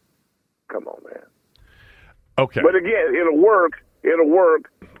 Come on, man. Okay. But again, it'll work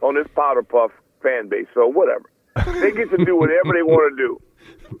on this powder puff fan base, so whatever. They get to do whatever they want to do.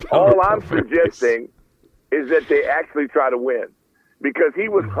 All I'm suggesting is that they actually try to win, because he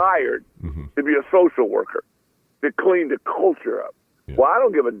was hired to be a social worker, to clean the culture up. Yeah. Well, I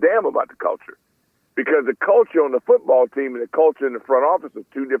don't give a damn about the culture, because the culture on the football team and the culture in the front office are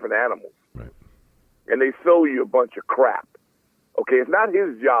two different animals. Right. And they sold you a bunch of crap. Okay, it's not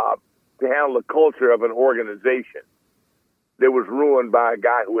his job to handle the culture of an organization that was ruined by a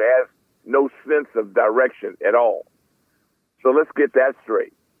guy who has no sense of direction at all. So let's get that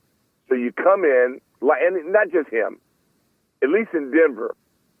straight. So you come in, and not just him, at least in Denver,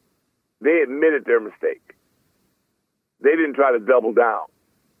 they admitted their mistake. They didn't try to double down.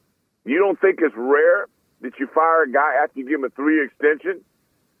 You don't think it's rare that you fire a guy after you give him a 3-year extension,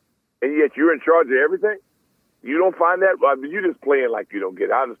 and yet you're in charge of everything? You don't find that? I mean, you're just playing like you don't get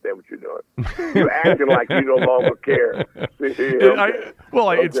it. I understand what you're doing. You're acting like you no longer care.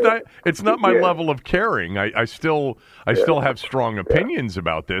 It's not my level of caring. I still have strong opinions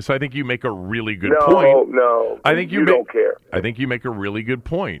about this. I think you make a really good point. No, I think you don't care. I think you make a really good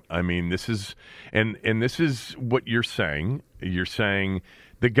point. I mean, this is this is what you're saying. You're saying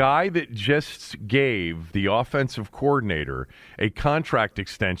the guy that just gave the offensive coordinator a contract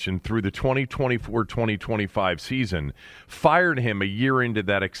extension through the 2024-2025 season fired him a year into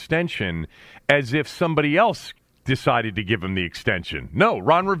that extension as if somebody else decided to give him the extension. No,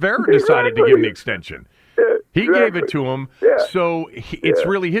 Ron Rivera decided to give him the extension. He gave it to him, so it's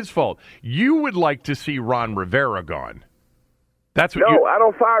really his fault. You would like to see Ron Rivera gone. That's what I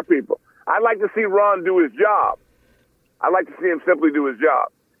don't fire people. I'd like to see Ron do his job. I'd like to see him simply do his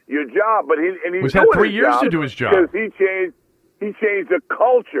job. Your job, but he's had 3 years to do his job because he changed the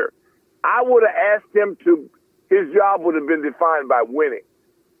culture. I would have asked him to. His job would have been defined by winning.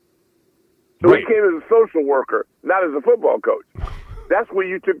 So he came as a social worker, not as a football coach. That's where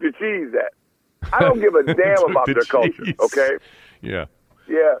you took the cheese at. I don't give a damn about their culture. Okay. Yeah.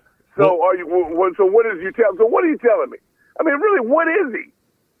 Yeah. So So what is you tell? So what are you telling me? I mean, really, what is he?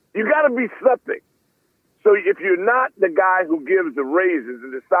 You got to be something. So if you're not the guy who gives the raises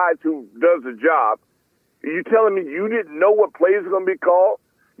and decides who does the job, are you telling me you didn't know what plays are going to be called?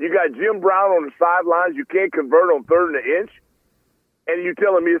 You got Jim Brown on the sidelines. You can't convert on 3rd and an inch. And you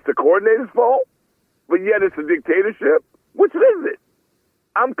telling me it's the coordinator's fault? But yet it's a dictatorship? Which is it?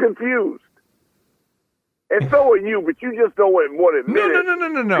 I'm confused. And so are you, but you just don't want to admit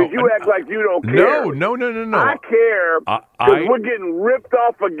it. No. Because you act like you don't care. No. I care because we're getting ripped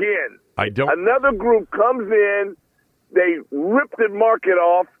off again. I don't. Another group comes in, they rip the market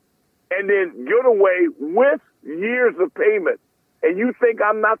off, and then get away with years of payment. And you think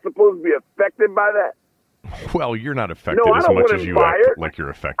I'm not supposed to be affected by that? Well, you're not affected as much as you act like you're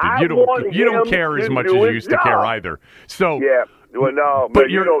affected. You don't care as much as you used to care either. So yeah. Well, no, but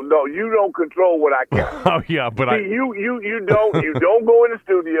you don't know. You don't control what I care. Oh yeah, but see, you don't go in the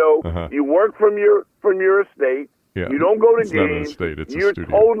studio. Uh-huh. You work from your estate. Yeah. You don't go to it's games. Not an estate, it's You're a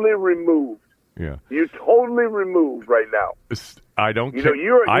studio. totally removed. Yeah. You're totally removed right now. I don't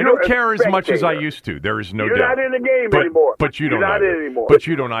care. I don't care as much as I used to. There is no doubt. You're not in the game anymore. But you don't You're not either. in anymore. But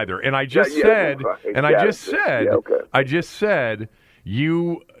you don't either. And I just said. Exactly. And I just said.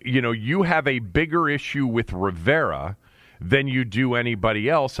 You have a bigger issue with Rivera than you do anybody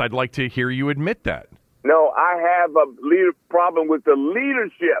else. I'd like to hear you admit that. No, I have a problem with the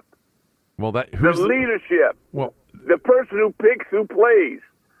leadership. Well, the leadership. Well, the person who picks who plays.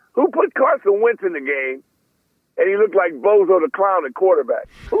 Who put Carson Wentz in the game, and he looked like Bozo the Clown at quarterback?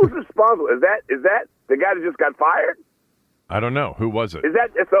 Who's responsible? Is that the guy that just got fired? I don't know. Who was it? Is that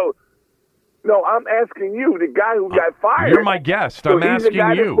so? No, I'm asking you, the guy who got fired. You're my guest. So I'm asking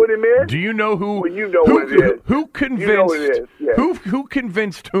you. Put him in? Do you know who? Well, you know who it is. Who convinced? You know who it is. Yeah. Who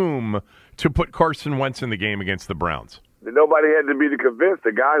convinced whom to put Carson Wentz in the game against the Browns? Nobody had to be convinced.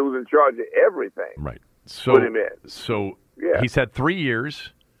 The guy who's in charge of everything. Right. So put him in. So yeah. He's had 3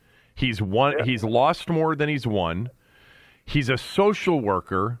 years. He's won. Yeah. He's lost more than he's won. He's a social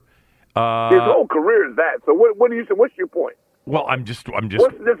worker. His whole career is that. So what do you say? What's your point? Well, I'm just.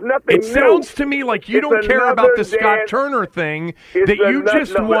 There's nothing it new. Sounds to me like you don't care about the Scott Turner thing. That you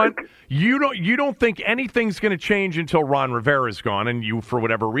just want. You don't think anything's going to change until Ron Rivera's gone, and you, for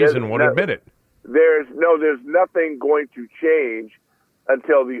whatever reason, won't admit it. There's nothing going to change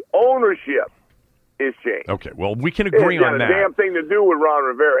until the ownership is changed. Okay, well, we can agree on that. Ain't got a damn thing to do with Ron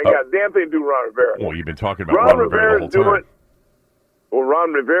Rivera. Ain't got a damn thing to do with Ron Rivera. Well, you've been talking about Ron Rivera the whole time. Well,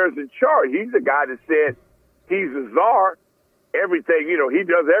 Ron Rivera's in charge. He's the guy that said he's the czar. Everything, he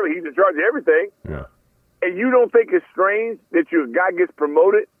does he's in charge of everything. Yeah. And you don't think it's strange that your guy gets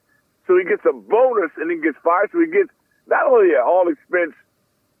promoted, so he gets a bonus and then gets fired, so he gets not only an all-expense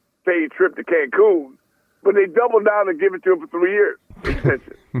paid trip to Cancun, but they double down and give it to him for 3 years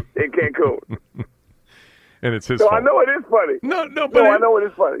extension in Cancun. And it's his fault. So I know it is funny. But I know it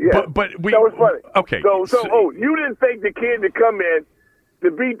is funny. Yeah. But that was funny. Okay. So you didn't think the kid to come in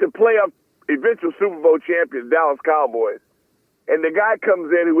to beat the playoff eventual Super Bowl champions, Dallas Cowboys, and the guy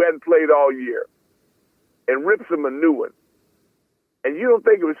comes in who hadn't played all year and rips him a new one. And you don't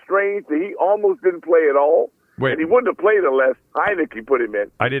think it was strange that he almost didn't play at all? Wait. And he wouldn't have played unless Heineke put him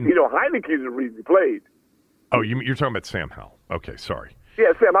in. I didn't. Heineke's the reason he played. Oh, you're talking about Sam Howell. Okay, sorry.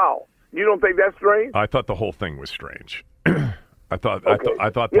 Yeah, Sam Howell. You don't think that's strange? I thought the whole thing was strange. I thought okay. I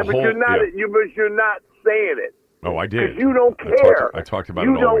thought the but whole. You're not. But you're not saying it. Oh, I did. Because you don't care. I talked about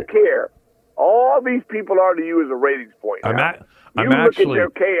you it all don't week. care. All these people are to you as a ratings point. You look at their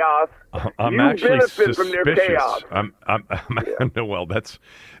chaos. I'm you actually benefit suspicious. from their chaos. No, well, that's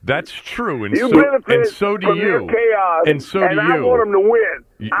true, and you so benefit and so do from you, their chaos, and so do you. I want them to win.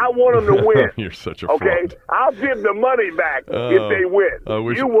 I want them to win. You're such a okay. fraud. I'll give the money back if they win.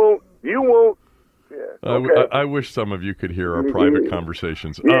 You won't. Yeah. Okay. I wish some of you could hear our private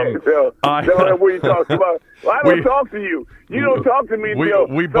conversations. Yeah, so what are you talking about? Well, I don't talk to you. You don't talk to me until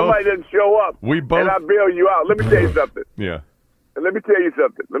somebody doesn't show up. And I bail you out. Let me tell you something. Yeah. And let me tell you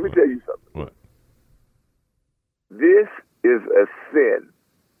something. What? This is a sin,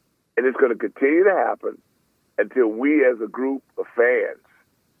 and it's going to continue to happen until we, as a group of fans,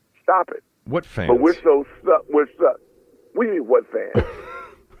 stop it. What fans? But we're so stuck. We need what fans?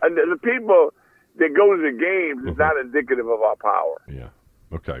 And the people that go to the games is not indicative of our power. Yeah.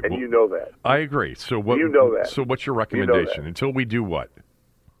 Okay. And you know that. I agree. So what? You know that. So what's your recommendation? Until we do what?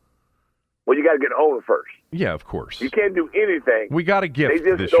 Well, you got to get an owner first. Yeah, of course. You can't do anything. We got a gift They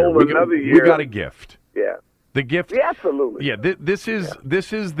just this stole year. another year. We got a gift. Yeah. The gift. Yeah, absolutely. Yeah. This is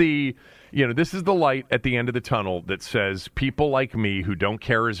the this is the light at the end of the tunnel that says people like me who don't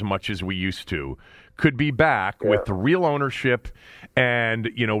care as much as we used to could be back with real ownership and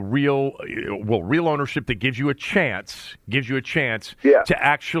real ownership that gives you a chance to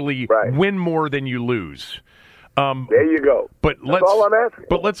actually win more than you lose. There you go. But That's all I'm asking.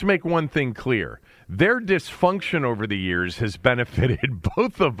 But let's make one thing clear. Their dysfunction over the years has benefited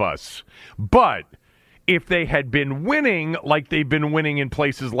both of us. But if they had been winning like they've been winning in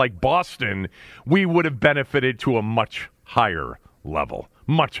places like Boston, we would have benefited to a much higher level.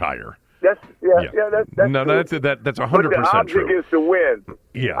 Much higher. That's 100% true. The object is to win.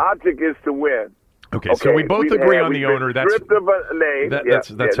 Yeah. Object is to win. Okay, so we both agree on the owner. That's stripped of a name.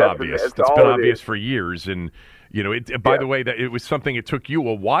 That's obvious. It's been obvious for years, and by the way, that it was something it took you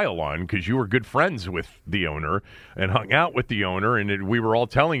a while on because you were good friends with the owner and hung out with the owner, and we were all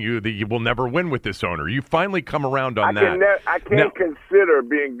telling you that you will never win with this owner. You finally come around on that. I can't consider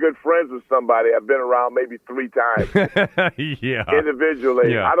being good friends with somebody I've been around maybe 3 times.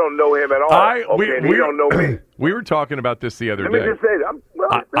 Individually, I don't know him at all. We don't know me. We were talking about this the other day. Let me just say,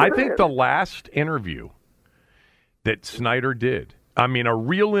 I think the last interview that Snyder did, I mean, a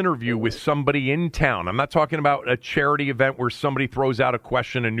real interview with somebody in town. I'm not talking about a charity event where somebody throws out a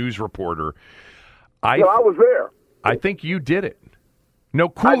question, a news reporter. I was there. I think you did it. No,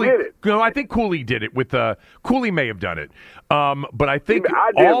 Cooley. I did it. No, I think Cooley did it with Cooley may have done it. But I think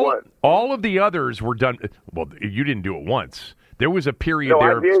all of the others were done. Well, you didn't do it once. There was a period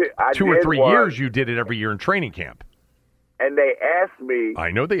there, 2 or 3 years you did it every year in training camp. And they asked me.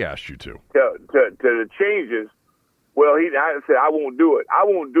 I know they asked you to the changes. Well, I said, I won't do it. I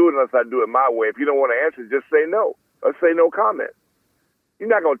won't do it unless I do it my way. If you don't want to answer, just say no. Or say no comment. You're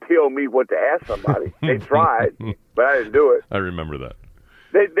not going to tell me what to ask somebody. They tried, but I didn't do it. I remember that.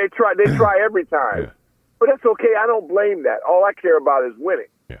 They try every time. Yeah. But that's okay. I don't blame that. All I care about is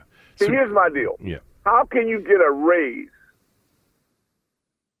winning. Yeah. See, here's my deal. Yeah. How can you get a raise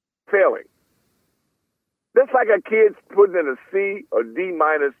failing? That's like a kid putting in a C or D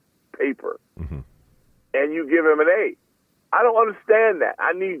minus paper. Mm-hmm. And you give him an A. I don't understand that.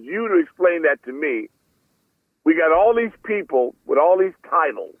 I need you to explain that to me. We got all these people with all these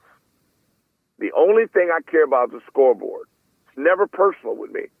titles. The only thing I care about is the scoreboard. It's never personal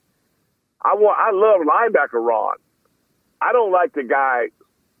with me. I love linebacker Ron. I don't like the guy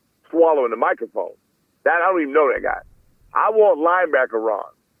swallowing the microphone. I don't even know that guy. I want linebacker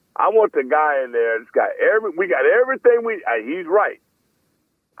Ron. I want the guy in there that's got we got everything he's right.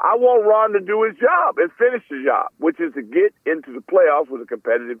 I want Ron to do his job and finish the job, which is to get into the playoffs with a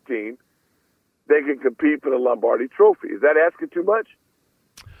competitive team. They can compete for the Lombardi Trophy. Is that asking too much?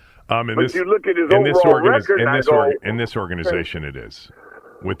 You look at his overall record, in this organization, it is.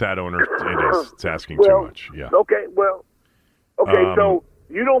 With that owner, it is. It's asking too much. Yeah. Okay. So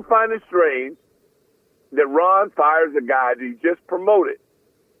you don't find it strange that Ron fires a guy that he just promoted.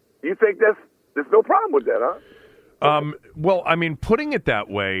 You think there's no problem with that, huh? Well, I mean, putting it that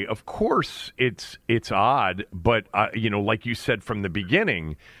way, of course, it's odd, but like you said from the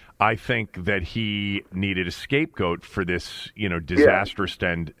beginning, I think that he needed a scapegoat for this, disastrous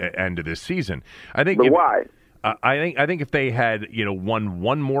end of this season. I think. But why? I think if they had, won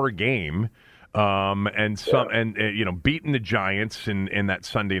one more game, and beaten the Giants in that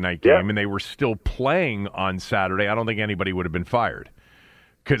Sunday night game, and they were still playing on Saturday, I don't think anybody would have been fired.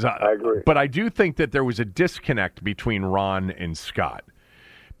 I agree. But I do think that there was a disconnect between Ron and Scott.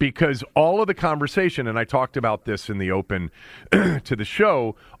 Because all of the conversation, and I talked about this in the open to the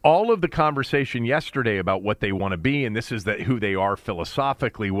show, all of the conversation yesterday about what they want to be, and this is who they are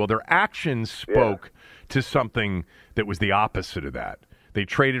philosophically, well, their actions spoke to something that was the opposite of that. They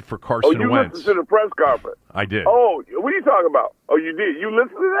traded for Carson you Wentz. listened to the press conference? I did. Oh, what are you talking about? Oh, you did? You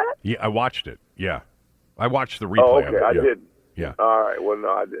listened to that? Yeah, I watched it. Yeah. I watched the replay Oh, okay. of it. I Yeah. didn't. Yeah. All right. Well, no,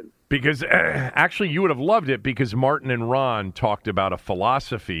 I didn't. Because actually, you would have loved it because Martin and Ron talked about a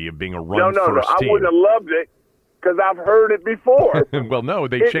philosophy of being a No. run-first I team. wouldn't have loved it because I've heard it before. Well, no,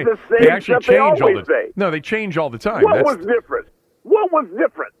 they It's change. the same They actually stuff they change all always the. say. No, they change all the time. What was different? What was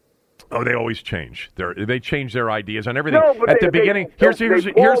different? Oh, they always change. They change their ideas on everything. No, but At the beginning, here's pull what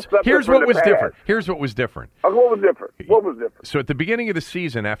something was from the different. past. Here's what was different. What was different? What was different? So at the beginning of the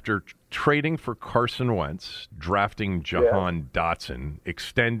season, after trading for Carson Wentz, drafting Jahan Dotson,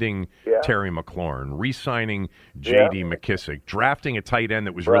 extending Terry McLaurin, re-signing J.D. McKissick, drafting a tight end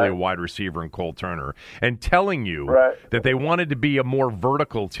that was really a wide receiver in Cole Turner, and telling you that they wanted to be a more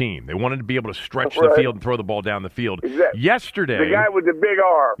vertical team. They wanted to be able to stretch the field and throw the ball down the field. Exactly. Yesterday, The guy with the big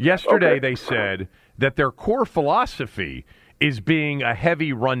arm. Yesterday, they said that their core philosophy is being a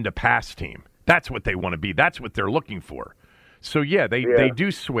heavy run-to-pass team. That's what they want to be. That's what they're looking for. So, they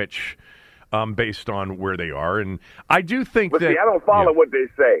do switch based on where they are. And I do think But that... see, I don't follow what they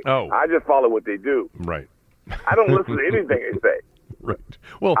say. Oh. I just follow what they do. Right. I don't listen to anything they say. Right.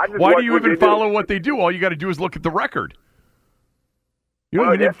 Well, I just why watch do you what even they do. follow what they do? All you got to do is look at the record. You don't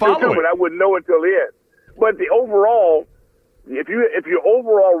Well, even that's true, follow it. but I wouldn't know it till the end. But the overall, if your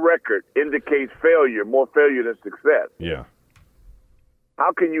overall record indicates failure, more failure than success, Yeah.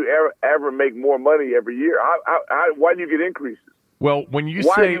 how can you ever make more money every year? Why do you get increases? Well, when you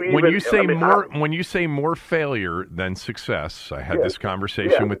Why say do you when even- you say I mean, more when you say more failure than success, I had this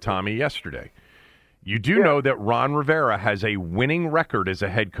conversation with Tommy yesterday. You do know that Ron Rivera has a winning record as a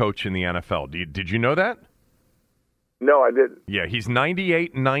head coach in the NFL. Did you know that? No, I didn't. Yeah, he's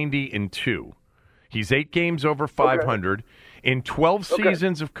 98-90-2. He's 8 games over 500. In 12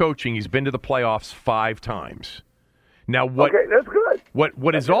 seasons of coaching, he's been to the playoffs 5 times. Now, Okay, that's good.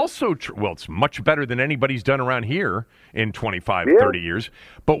 What is also true, well, it's much better than anybody's done around here in 25, 30 years.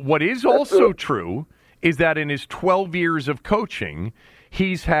 But what is also true is that in his 12 years of coaching,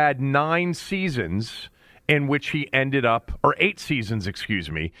 he's had 9 seasons in which he ended up, or 8 seasons,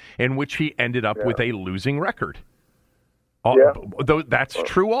 in which he ended up with a losing record. Though that's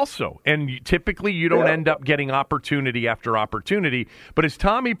true also. And typically you don't end up getting opportunity after opportunity. But as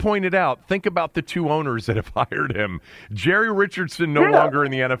Tommy pointed out, think about the 2 owners that have hired him. Jerry Richardson no longer in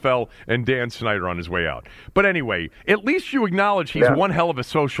the NFL and Dan Snyder on his way out. But anyway, at least you acknowledge he's one hell of a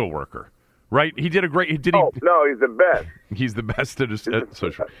social worker. Right? He did a great... No, he's the best. He's the best at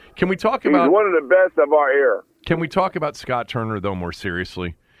social... Can we talk He's about... one of the best of our era. Can we talk about Scott Turner, though, more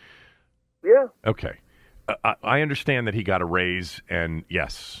seriously? Yeah. Okay. I understand that he got a raise, and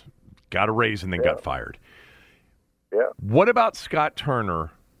yes, got a raise and then got fired. Yeah. What about Scott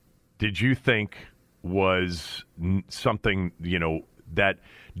Turner did you think was something, that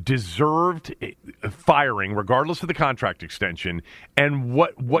deserved firing regardless of the contract extension? And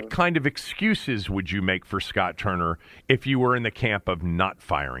what kind of excuses would you make for Scott Turner if you were in the camp of not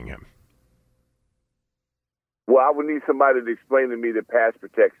firing him? Well, I would need somebody to explain to me the pass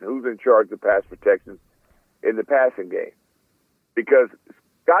protection. Who's in charge of pass protection in the passing game? Because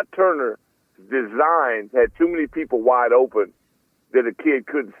Scott Turner's designs had too many people wide open that a kid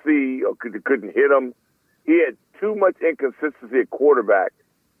couldn't see or couldn't hit him. He had too much inconsistency at quarterback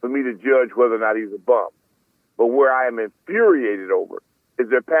for me to judge whether or not he's a bum. But where I am infuriated over is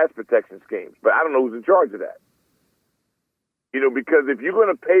their pass protection schemes. But I don't know who's in charge of that. Because if you're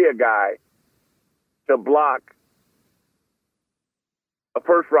going to pay a guy to block a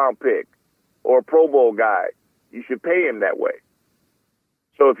first-round pick or a Pro Bowl guy, you should pay him that way.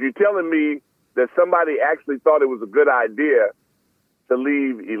 So if you're telling me that somebody actually thought it was a good idea to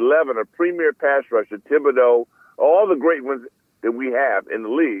leave 11, a premier pass rusher, Thibodeau, all the great ones that we have in the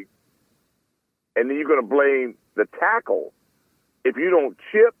league, and then you're going to blame the tackle if you don't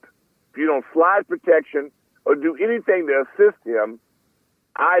chip, if you don't slide protection, or do anything to assist him,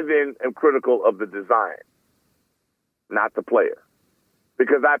 I then am critical of the design, not the player.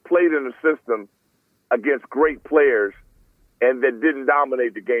 Because I played in a system against great players and that didn't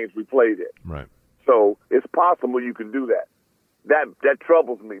dominate the games we played in. Right. So it's possible you can do that. That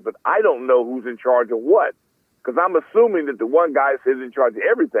troubles me, but I don't know who's in charge of what. Because I'm assuming that the one guy who's in charge of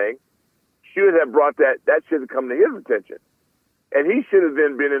everything should have brought that should have come to his attention. And he should have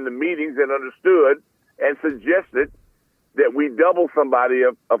then been in the meetings and understood and suggested that we double somebody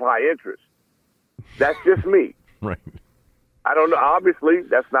of high interest. That's just me. Right. I don't know. Obviously,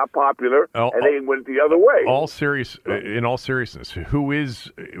 that's not popular, and they went the other way. In all seriousness, who is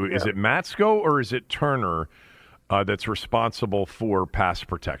it Matsko or is it Turner that's responsible for pass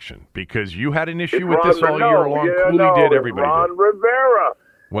protection? Because you had an issue It's with Ron this all year long. Cooley did. Everybody Ron did. Rivera,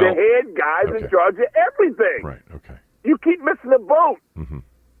 Well, the head guy's okay. in charge of everything. Right. Okay. You keep missing the boat. Mm-hmm.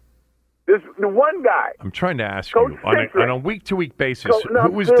 There's the one guy. I'm trying to ask Coach you on Centric. a week-to-week basis, No,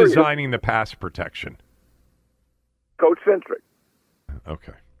 who was serious. designing the pass protection? Coach Centric.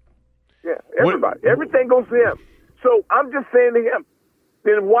 Okay. Yeah, everybody. Everything goes to him. So I'm just saying to him,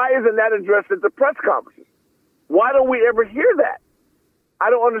 then why isn't that addressed at the press conferences? Why don't we ever hear that? I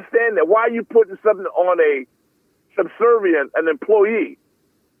don't understand that. Why are you putting something on a subservient, an employee?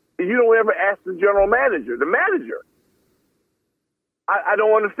 You don't ever ask the general manager, the manager. I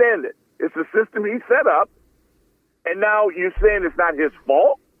don't understand it. It's a system he set up, and now you're saying it's not his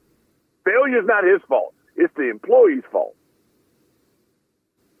fault? Failure's not his fault. It's the employee's fault.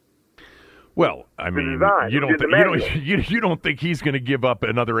 Well, I mean, design. you don't think he's going to give up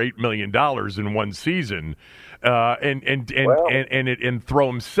another $8 million in one season, and throw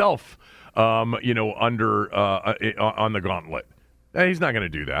himself, under on the gauntlet? He's not going to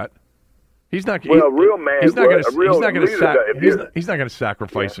do that. He's not. Well, a real man. He's not going to. He's not going to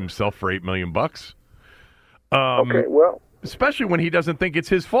sacrifice himself for $8 million. Okay, well, especially when he doesn't think it's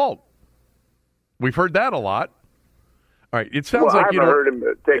his fault. We've heard that a lot. All right, it sounds like I haven't heard him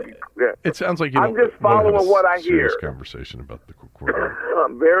take. Yeah. It sounds like you. I'm just following what I hear. Serious conversation about the quarterback.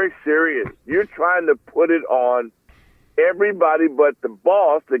 I'm very serious. You're trying to put it on everybody but the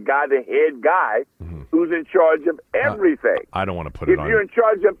boss, the guy, the head guy, who's in charge of everything. I don't want to put it on. If you're in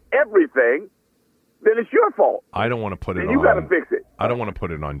charge of everything, then it's your fault. I don't want to put it and on. You got to fix it. I don't want to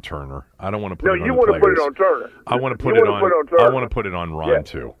put it on Turner. I don't want to put it on. No, you want to put it on Turner. I want to put it on. Turner. I want to put it on Ron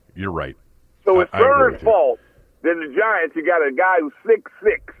too. You're right. So it's Turner's fault. Then the Giants, you got a guy who's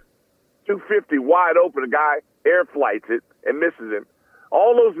 6'6", 250, wide open. A guy air flights it and misses him.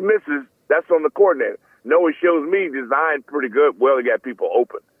 All those misses, that's on the coordinator. No, it shows me designed pretty good. Well, he got people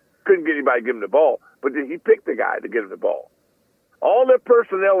open. Couldn't get anybody to give him the ball, but then he picked the guy to get him the ball. All their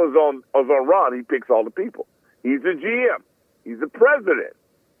personnel is on Ron. He picks all the people. He's the GM. He's the president.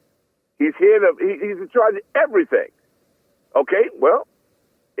 He's in charge of everything. Okay, well,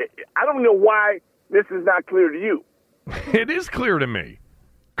 I don't know why this is not clear to you. It is clear to me.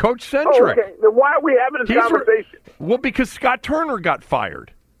 Coach Centric. Oh, okay. Then why are we having this conversation? Well, because Scott Turner got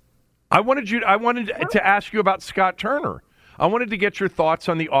fired. I wanted to ask you about Scott Turner. I wanted to get your thoughts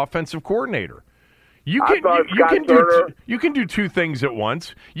on the offensive coordinator. You can do two things at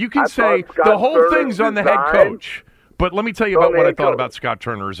once. You can say the whole thing's on the head coach. But let me tell you about what I thought about Scott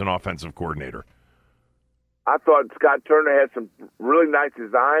Turner as an offensive coordinator. I thought Scott Turner had some really nice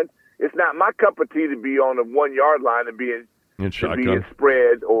designs. It's not my cup of tea to be on the 1 yard line and be in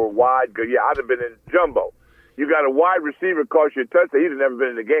spread or wide. Yeah, I'd have been in jumbo. You got a wide receiver cost you a touchdown. He'd have never been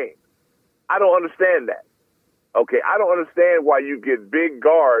in the game. I don't understand that. Okay, I don't understand why you get big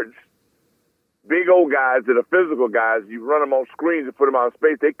guards, big old guys that are physical guys. You run them on screens and put them out in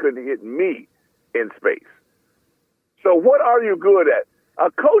space. They couldn't hit me in space. So what are you good at?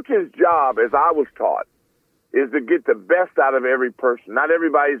 A coach's job, as I was taught, is to get the best out of every person. Not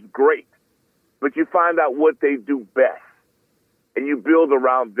everybody's great, but you find out what they do best, and you build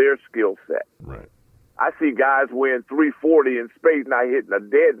around their skill set. Right. I see guys weighing 340 in space not hitting a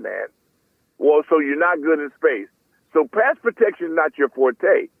dead man. Well, so you're not good in space. So pass protection is not your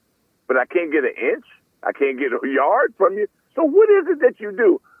forte, but I can't get an inch. I can't get a yard from you. So what is it that you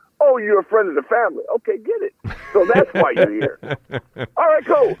do? Oh, you're a friend of the family. Okay, get it. So that's why you're here. All right,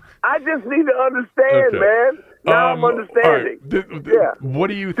 cool. I just need to understand, man. Now I'm understanding. Right. What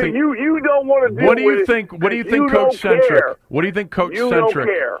do you think? See, you don't want to deal What do you with think? it. What do you think, Coach Centric? What do you think, Coach Centric?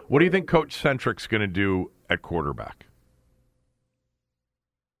 What do you think, Coach Centric's going to do at quarterback?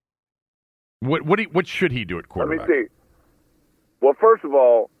 What should he do at quarterback? Let me see. Well, first of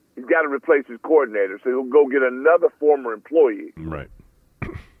all, he's got to replace his coordinator, so he'll go get another former employee. Right.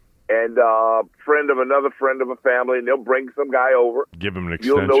 And friend of a family, and they'll bring some guy over. Give him an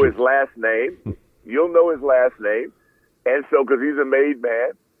extension. You'll know his last name. And so, because he's a made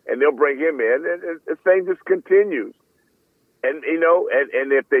man, and they'll bring him in, and the thing just continues. And,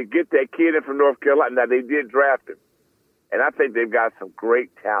 and if they get that kid in from North Carolina, now they did draft him, and I think they've got some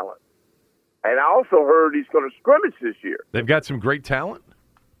great talent. And I also heard he's going to scrimmage this year. They've got some great talent?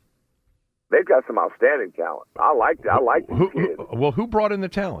 They've got some outstanding talent. I like these kids. Well, who brought in the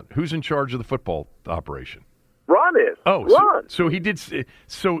talent? Who's in charge of the football operation? Ron is. Oh, Ron. So he did.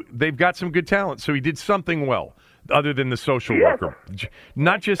 So they've got some good talent. So he did something well, other than the social worker.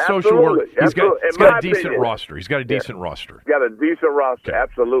 Not just social work. He's got a decent roster. He's got a decent roster. He's got a decent roster. Okay.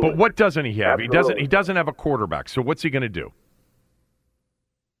 Absolutely. But what doesn't he have? Absolutely. He doesn't have a quarterback. So what's he going to do?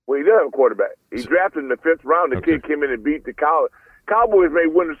 Well, he does have a quarterback. He drafted in the 5th round. The kid came in and beat the Cowboys. May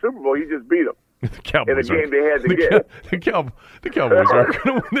win the Super Bowl. He just beat them. The Cowboys in a game they had to get. The Cowboys aren't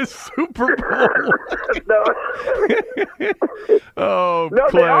going to win the Super Bowl. Oh, no,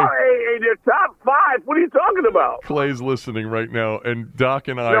 Clay. they are. Hey, they're top 5. What are you talking about? Clay's listening right now, and Doc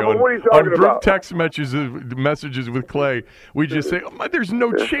and I what are you on talking group about? text messages with Clay, we just say, there's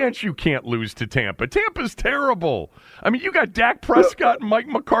no chance you can't lose to Tampa. Tampa's terrible. I mean, you got Dak Prescott and Mike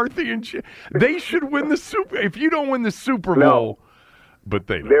McCarthy, and they should win the Super. If you don't win the Super Bowl. But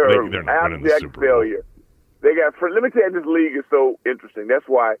they don't. They're not winning the Super Bowl. Failure. They got. Let me tell you, this league is so interesting. That's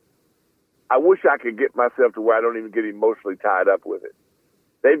why I wish I could get myself to where I don't even get emotionally tied up with it.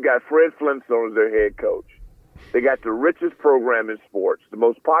 They've got Fred Flintstone as their head coach. They got the richest program in sports, the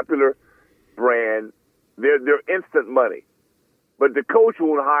most popular brand. They're instant money. But the coach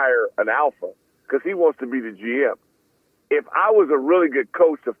won't hire an alpha because he wants to be the GM. If I was a really good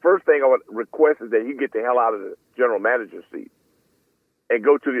coach, the first thing I would request is that he get the hell out of the general manager's seat and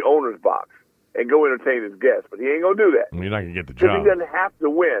go to the owner's box and go entertain his guests. But he ain't going to do that. You're not going to get the Because job. he doesn't have to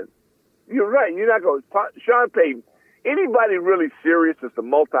win. You're right. You're not going to. Sean Payton, anybody really serious that's a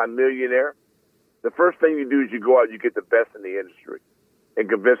multimillionaire, the first thing you do is you go out and you get the best in the industry and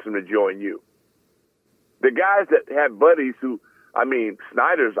convince them to join you. The guys that have buddies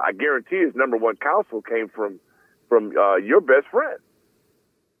Snyder's, I guarantee his number one counsel came from your best friend,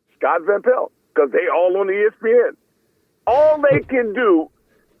 Scott Van Pelt, because they all on ESPN. All they can do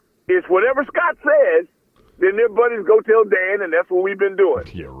is whatever Scott says, then their buddies go tell Dan, and that's what we've been doing.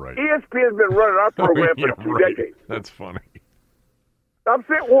 Yeah, right. ESPN's been running our program for 2 decades. That's funny. I'm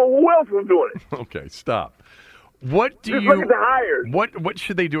saying, well, who else was doing it? Okay, stop. What do Just you? look at the hires. What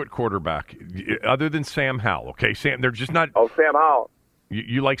should they do at quarterback other than Sam Howell? Okay, Sam. They're just not. Oh, Sam Howell.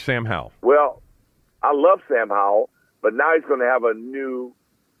 You like Sam Howell? Well, I love Sam Howell, but now he's going to have a new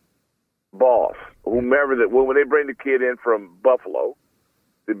boss, whomever that. When they bring the kid in from Buffalo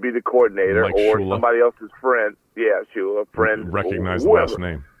to be the coordinator, Like or Shula. somebody else's friend, Shula, friend, Recognize the whoever. last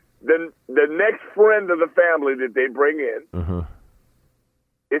name. Then the next friend of the family that they bring in,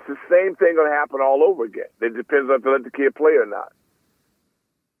 it's the same thing going to happen all over again. It depends on if they let the kid play or not.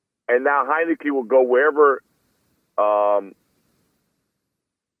 And now Heineke will go wherever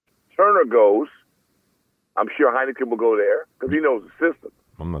Turner goes. I'm sure Heineken will go there because he knows the system.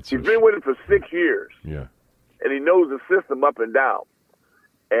 I'm not so He's been with him for 6 years. Yeah. And he knows the system up and down.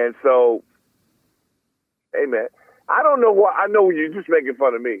 And so, hey, man, I don't know why. I know you're just making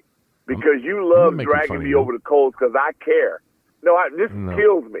fun of me because you love dragging me over the coals because I care. No, this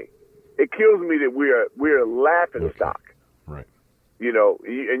kills me. It kills me that we're a laughing stock. Right. You know,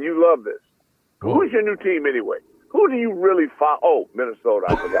 and you love this. Cool. Who's your new team anyway? Who do you really follow? Oh, Minnesota.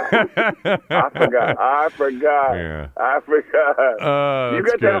 I forgot. I forgot. Yeah. I forgot. You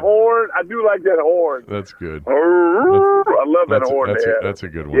got good. that horn? I do like that horn. That's good. I love that horn there. That's a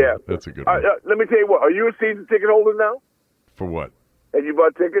good one. Yeah. That's a good one. Let me tell you what. Are you a season ticket holder now? For what? Have you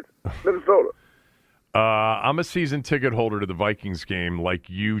bought tickets? Minnesota. I'm a season ticket holder to the Vikings game like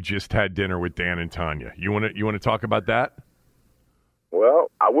you just had dinner with Dan and Tanya. You want to talk about that?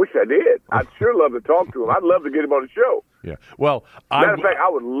 Well, I wish I did. I'd sure love to talk to him. I'd love to get him on the show. Yeah. Well, matter of fact, I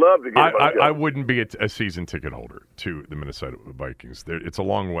would love to get him on the show. I wouldn't be a season ticket holder to the Minnesota Vikings. It's a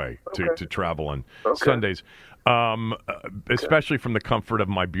long way to travel on Sundays, especially from the comfort of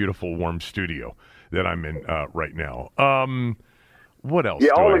my beautiful, warm studio that I'm in right now. What else?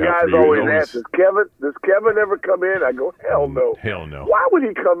 Yeah, do all I the have for guys you? always ask, does Kevin ever come in? I go, hell no. Hell no. Why would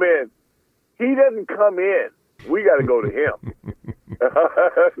he come in? He doesn't come in. We got to go to him.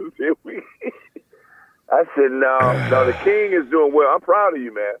 I said, no, the King is doing well. I'm proud of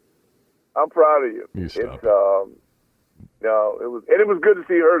you, man. I'm proud of you. You stop. It was good to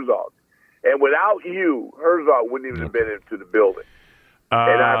see Herzog. And without you, Herzog wouldn't even have been into the building.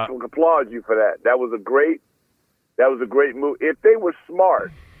 And I applaud you for that. That was a great move. If they were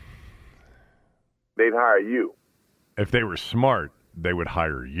smart, they'd hire you. If they were smart, they would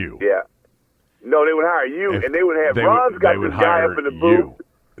hire you. Yeah. No, they would hire you, and they would have Ron's got this guy up in the booth.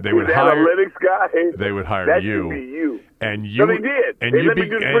 They would his hire analytics guy. They would hire that you. That should be you. And you. So they did. And they let me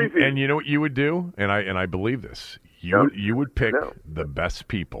do the preseason. And you know what you would do? And I believe this. You would pick the best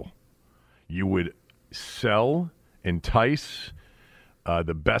people. You would entice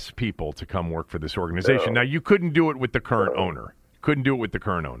the best people to come work for this organization. Now, you couldn't do it with the current owner. Couldn't do it with the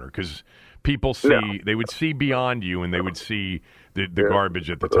current owner because people they would see beyond you and they would see the garbage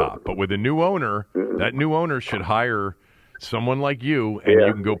at the top. But with a new owner, that new owner should hire someone like you, and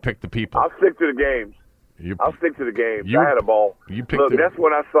you can go pick the people. I'll stick to the games. I'll stick to the games. I had a ball. You picked that's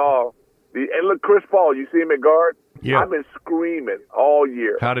when I saw and look, Chris Paul. You see him at guard. Yeah. I've been screaming all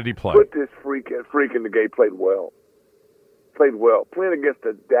year. How did he play? Put this freak in the game. Played well. Playing against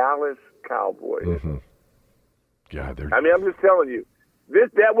the Dallas Cowboys. Mm-hmm. Yeah, I'm just telling you,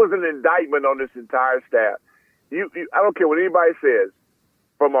 that was an indictment on this entire staff. I don't care what anybody says.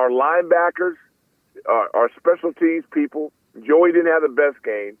 From our linebackers, our special teams people, Joey didn't have the best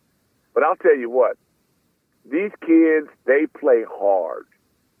game, but I'll tell you what, these kids, they play hard,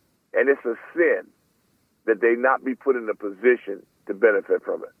 and it's a sin that they not be put in a position to benefit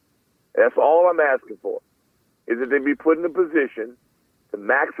from it. And that's all I'm asking for, is that they be put in a position to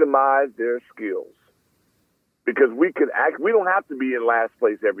maximize their skills. Because we don't have to be in last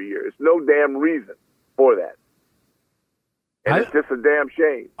place every year. There's no damn reason for that. And it's just a damn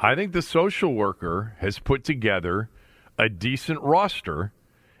shame. I think the social worker has put together a decent roster,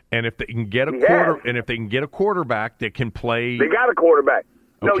 and if they can get a quarterback that can play, they got a quarterback.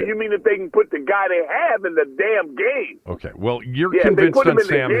 Okay. No, you mean if they can put the guy they have in the damn game? Okay. Well, you're convinced on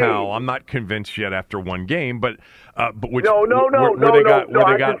Sam Howell. I'm not convinced yet after one game, but which no.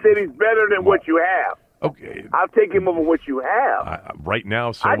 I just said he's better than what you have. Okay. I'll take him over what you have. Right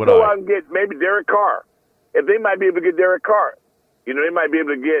now, so I'd would go I. out and get maybe Derek Carr. If they might be able to get Derek Carr. They might be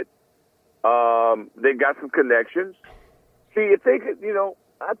able to get they got some connections. See, if they could,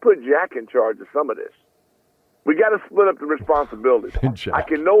 I'd put Jack in charge of some of this. We got to split up the responsibilities. I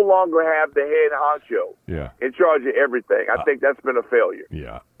can no longer have the head honcho in charge of everything. I think that's been a failure.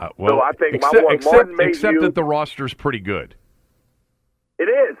 Yeah. So I think Martin Mayhew. Except that the roster's pretty good. It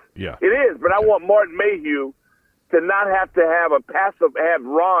is. Yeah. It is. But I want Martin Mayhew to not have to have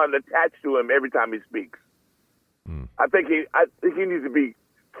Ron attached to him every time he speaks. I think he needs to be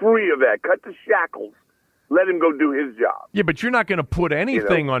free of that. Cut the shackles. Let him go do his job. Yeah, but you're not going to put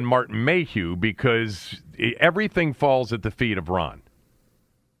anything on Martin Mayhew because everything falls at the feet of Ron.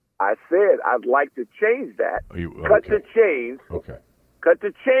 I said I'd like to change that. Cut the chains. Okay. Cut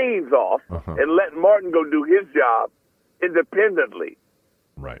the chains off and let Martin go do his job independently.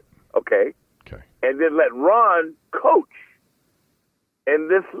 Right. Okay. Okay. And then let Ron coach.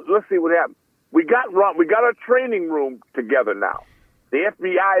 And let's see what happens. We got our training room together now. The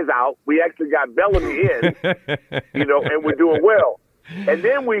FBI is out. We actually got Bellamy in, and we're doing well. And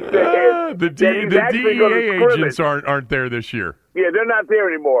then we said the DEA agents aren't there this year. Yeah, they're not there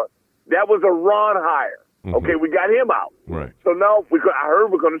anymore. That was a Ron hire. Mm-hmm. Okay, we got him out. Right. So now I heard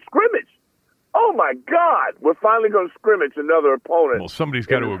we're going to scrimmage. Oh my God, we're finally going to scrimmage another opponent. Well, somebody's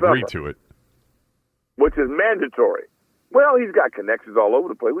got to agree to it, which is mandatory. Well, he's got connections all over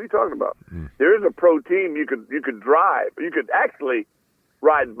the place. What are you talking about? There is a pro team you could drive. You could actually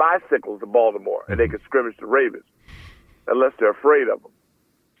ride bicycles to Baltimore, and they could scrimmage the Ravens, unless they're afraid of them.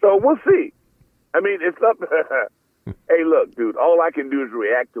 So we'll see. I mean, it's up. Hey, look, dude, all I can do is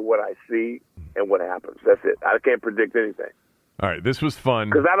react to what I see and what happens. That's it. I can't predict anything. All right, this was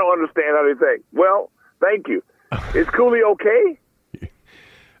fun. Because I don't understand how they think. Well, thank you. Is Cooley okay?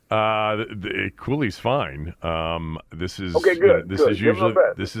 Cooley's fine. This is okay. Good. This is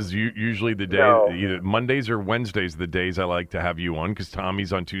usually the day. Either Mondays or Wednesdays, the days I like to have you on because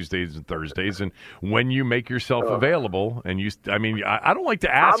Tommy's on Tuesdays and Thursdays. And when you make yourself available, and I don't like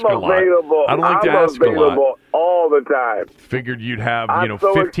to ask a lot. I don't like to ask a lot. All the time. Figured you'd have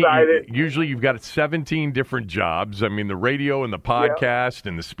so 15. Excited. Usually you've got 17 different jobs. I mean, the radio and the podcast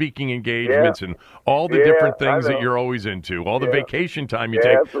and the speaking engagements and all the different things that you're always into. All the vacation time you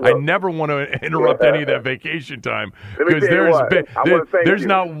take. I never want to interrupt any of that vacation time because there's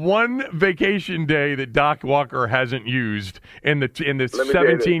not one vacation day that Doc Walker hasn't used in the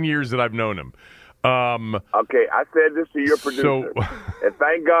 17 years that I've known him. Okay, I said this to your producer, and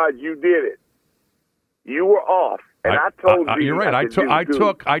thank God you did it. You were off, and I told you. You're right. I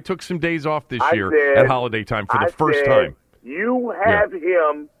took some days off this year at holiday time for the first time. You have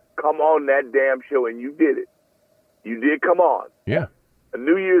him come on that damn show, and you did it. You did come on. Yeah. A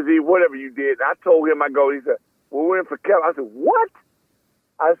New Year's Eve, whatever you did. I told him, he said, well, we're in for Kevin. I said, what?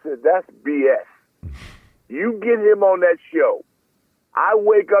 I said, that's BS. You get him on that show. I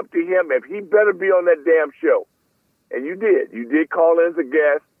wake up to him. If he better be on that damn show. And you did. You did call in as a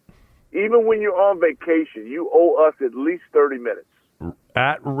guest. Even when you're on vacation, you owe us at least 30 minutes.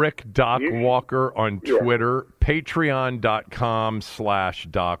 At Rick Doc Walker on Twitter,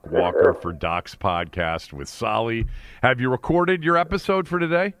 patreon.com/Doc Walker for Doc's podcast with Solly. Have you recorded your episode for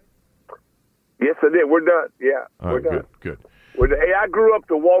today? Yes, I did. We're done. Yeah, we're done. Good. Hey, I grew up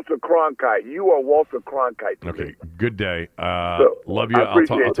to Walter Cronkite. You are Walter Cronkite. Okay, good day. Love you. I'll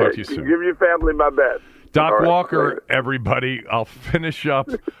talk to you soon. Give your family my best. Doc Walker, everybody. I'll finish up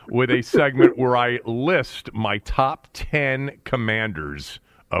with a segment where I list my top 10 commanders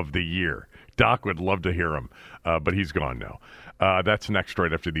of the year. Doc would love to hear him, but he's gone now. That's next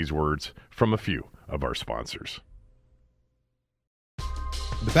right after these words from a few of our sponsors.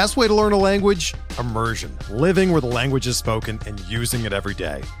 The best way to learn a language? Immersion. Living where the language is spoken and using it every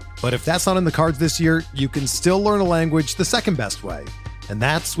day. But if that's not in the cards this year, you can still learn a language the second best way, and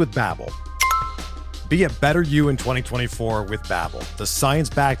that's with Babbel. Be a better you in 2024 with Babbel, the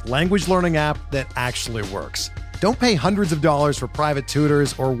science-backed language learning app that actually works. Don't pay hundreds of dollars for private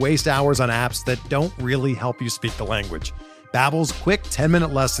tutors or waste hours on apps that don't really help you speak the language. Babbel's quick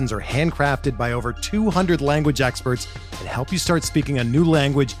 10-minute lessons are handcrafted by over 200 language experts and help you start speaking a new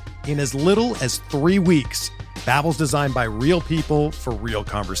language in as little as 3 weeks. Babbel's designed by real people for real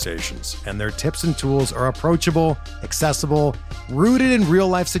conversations, and their tips and tools are approachable, accessible, rooted in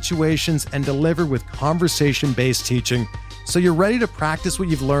real-life situations, and delivered with conversation-based teaching, so you're ready to practice what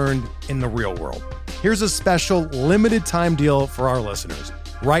you've learned in the real world. Here's a special limited-time deal for our listeners.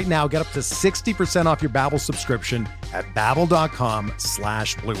 Right now, get up to 60% off your Babbel subscription at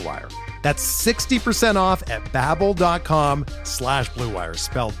babbel.com/Blue Wire. That's 60% off at babbel.com/Blue Wire,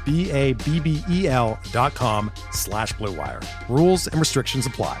 spelled BABBEL.com/Blue Wire. Rules and restrictions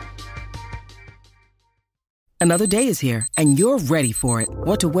apply. Another day is here, and you're ready for it.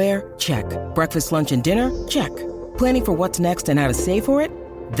 What to wear? Check. Breakfast, lunch, and dinner? Check. Planning for what's next and how to save for it?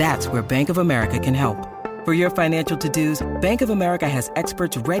 That's where Bank of America can help. For your financial to-dos, Bank of America has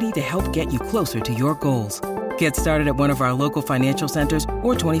experts ready to help get you closer to your goals. Get started at one of our local financial centers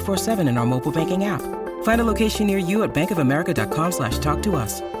or 24/7 in our mobile banking app. Find a location near you at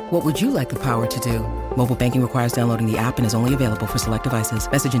bankofamerica.com/talktous. What would you like the power to do? Mobile banking requires downloading the app and is only available for select devices.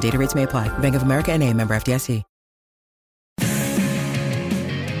 Message and data rates may apply. Bank of America NA, member FDIC.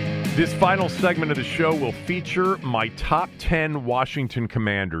 This final segment of the show will feature my top 10 Washington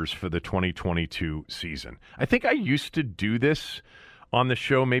Commanders for the 2022 season. I think I used to do this on the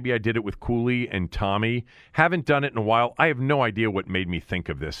show. Maybe I did it with Cooley and Tommy. Haven't done it in a while. I have no idea what made me think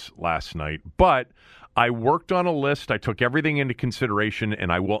of this last night, but I worked on a list. I took everything into consideration, and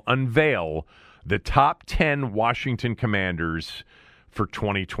I will unveil the top 10 Washington Commanders for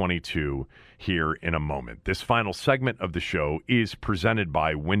 2022 here in a moment. This final segment of the show is presented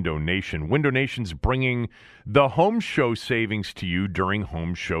by Window Nation. Window Nation's bringing the home show savings to you during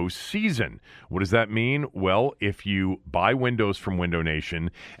home show season. What does that mean? Well, if you buy windows from Window Nation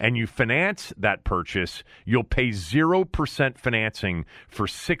and you finance that purchase, you'll pay 0% financing for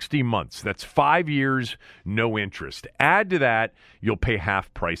 60 months. That's 5 years, no interest. Add to that, you'll pay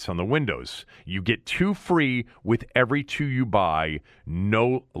half price on the windows. You get 2 free with every 2 you buy,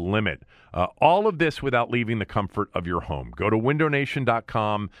 no limit. All of this without leaving the comfort of your home. Go to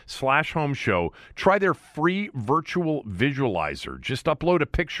windownation.com/home show. Try their free virtual visualizer. Just upload a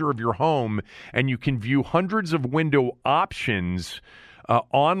picture of your home and you can view hundreds of window options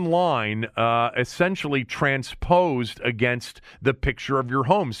online, essentially transposed against the picture of your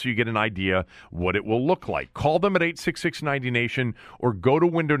home, so you get an idea what it will look like. Call them at 866-90Nation or go to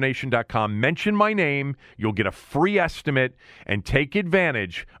windownation.com. Mention my name. You'll get a free estimate and take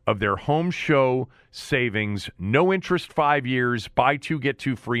advantage of their home show savings. No interest, 5 years. Buy 2, get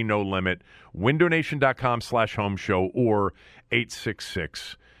 2 free, no limit. windownation.com/home show or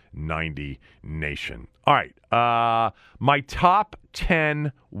 866-90Nation. All right. My top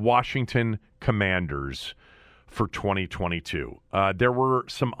 10 Washington Commanders for 2022. There were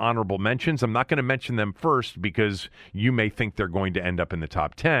some honorable mentions. I'm not going to mention them first because you may think they're going to end up in the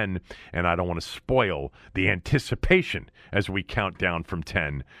top 10, and I don't want to spoil the anticipation as we count down from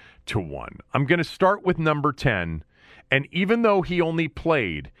 10 to 1. I'm going to start with number 10, and even though he only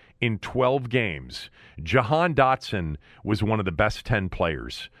played in 12 games, Jahan Dotson was one of the best 10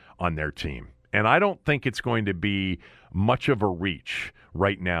 players on their team. And I don't think it's going to be much of a reach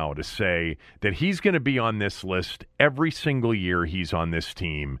right now to say that he's going to be on this list every single year he's on this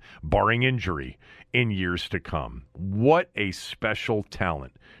team, barring injury, in years to come. What a special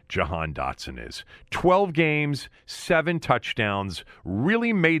talent Jahan Dotson is. 12 games, 7 touchdowns,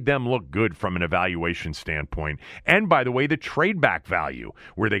 really made them look good from an evaluation standpoint. And by the way, the trade back value,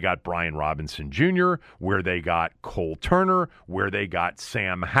 where they got Brian Robinson Jr., where they got Cole Turner, where they got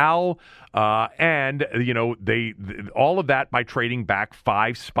Sam Howell, and, you know, they all of that by trading back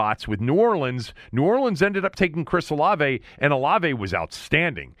 5 spots with New Orleans. New Orleans ended up taking Chris Olave, and Olave was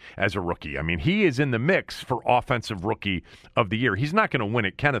outstanding as a rookie. I mean, he is in the mix for Offensive Rookie of the Year. He's not going to win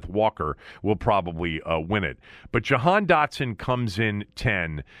it. Kenneth Walker will probably win it. But Jahan Dotson comes in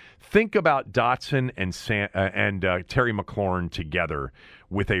 10. Think about Dotson and Terry McLaurin together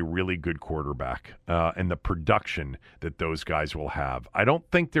with a really good quarterback and the production that those guys will have. I don't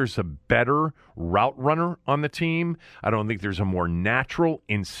think there's a better route runner on the team. I don't think there's a more natural,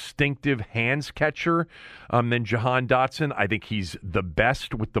 instinctive hands catcher than Jahan Dotson. I think he's the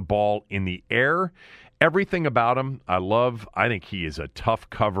best with the ball in the air. Everything about him, I love. I think he is a tough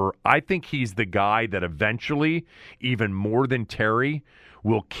cover. I think he's the guy that eventually, even more than Terry,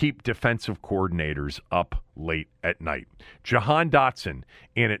 will keep defensive coordinators up late at night. Jahan Dotson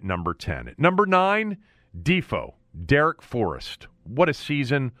in at number 10. At number 9, Defo, Derek Forrest. What a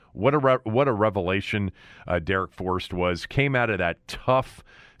season. What a revelation Derek Forrest was. Came out of that tough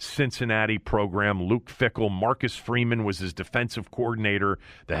Cincinnati program. Luke Fickell, Marcus Freeman was his defensive coordinator,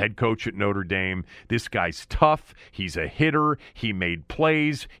 the head coach at Notre Dame. This guy's tough. He's a hitter. He made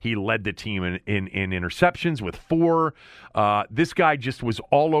plays. He led the team in interceptions with 4. This guy just was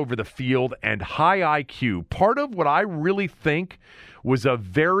all over the field and high IQ. Part of what I really think was a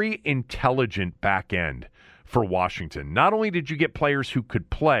very intelligent back end for Washington. Not only did you get players who could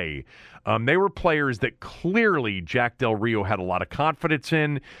play, they were players that clearly Jack Del Rio had a lot of confidence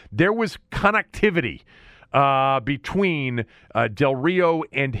in. There was connectivity between Del Rio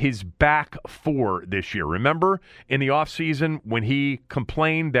and his back 4 this year. Remember in the offseason when he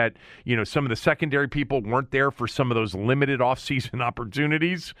complained that, some of the secondary people weren't there for some of those limited offseason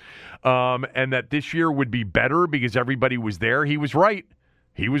opportunities, and that this year would be better because everybody was there? He was right.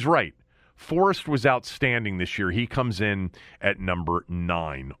 He was right. Forrest was outstanding this year. He comes in at number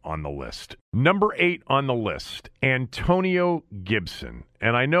 9 on the list. Number 8 on the list, Antonio Gibson.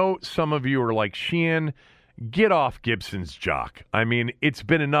 And I know some of you are like, Sheehan, get off Gibson's jock. I mean, it's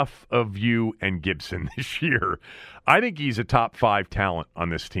been enough of you and Gibson this year. I think he's a top 5 talent on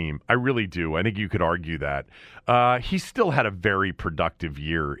this team. I really do. I think you could argue that. He still had a very productive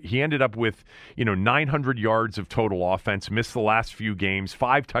year. He ended up with, 900 yards of total offense, missed the last few games,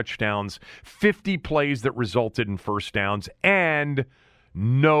 5 touchdowns, 50 plays that resulted in first downs, and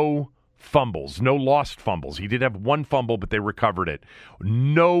no fumbles, no lost fumbles. He did have 1 fumble, but they recovered it.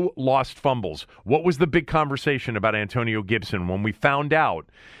 No lost fumbles. What was the big conversation about Antonio Gibson when we found out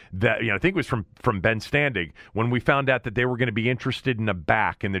that, I think it was from Ben Standig, when we found out that they were going to be interested in a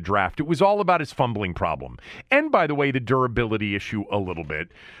back in the draft? It was all about his fumbling problem. And by the way, the durability issue a little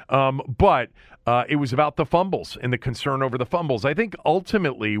bit. But it was about the fumbles and the concern over the fumbles. I think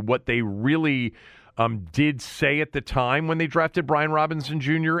ultimately what they really did say at the time when they drafted Brian Robinson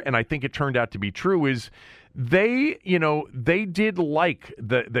Jr., and I think it turned out to be true, is they did like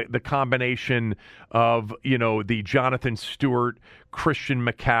the combination of, the Jonathan Stewart, Christian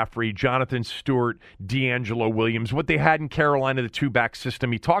McCaffrey, Jonathan Stewart, D'Angelo Williams, what they had in Carolina, the 2-back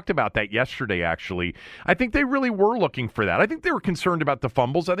system. He talked about that yesterday, actually. I think they really were looking for that. I think they were concerned about the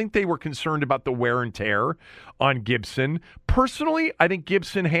fumbles. I think they were concerned about the wear and tear on Gibson. Personally, I think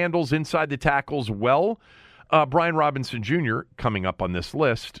Gibson handles inside the tackles well. Brian Robinson Jr., coming up on this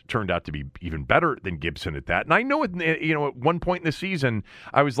list, turned out to be even better than Gibson at that. And I know, at one point in the season,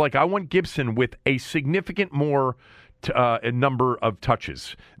 I was like, I want Gibson with a significant more a number of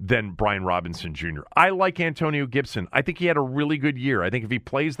touches than Brian Robinson Jr. I like Antonio Gibson. I think he had a really good year. I think if he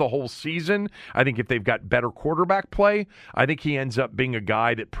plays the whole season, I think if they've got better quarterback play, I think he ends up being a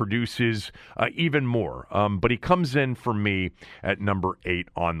guy that produces even more. But he comes in for me at number 8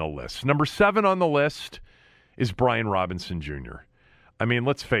 on the list. Number 7 on the list is Brian Robinson Jr. I mean,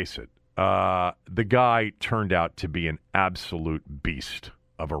 let's face it. The guy turned out to be an absolute beast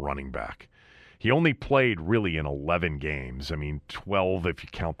of a running back. He only played really in 11 games. 12 if you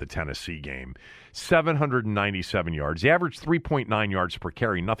count the Tennessee game. 797 yards. He averaged 3.9 yards per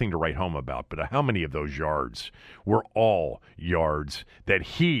carry. Nothing to write home about. But how many of those yards were all yards that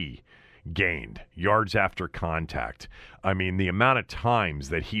he gained, yards after contact? The amount of times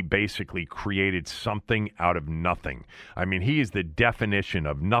that he basically created something out of nothing. He is the definition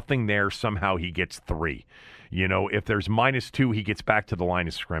of nothing there. Somehow he gets 3. If there's -2, he gets back to the line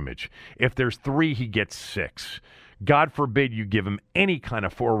of scrimmage. If there's 3, he gets 6. God forbid you give him any kind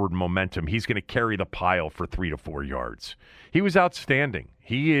of forward momentum. He's going to carry the pile for 3 to 4 yards. He was outstanding.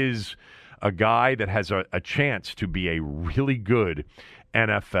 He is a guy that has a chance to be a really good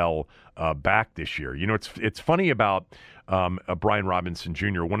NFL back this year. It's funny about Brian Robinson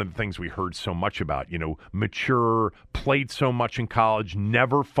Jr. One of the things we heard so much about, mature, played so much in college,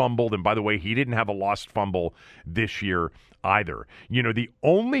 never fumbled. And by the way, he didn't have a lost fumble this year either. The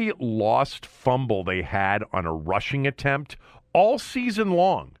only lost fumble they had on a rushing attempt all season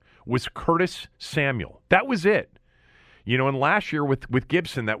long was Curtis Samuel. That was it. And last year with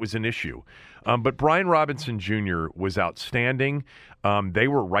Gibson, that was an issue. But Brian Robinson Jr. was outstanding. They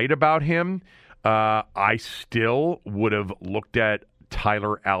were right about him. I still would have looked at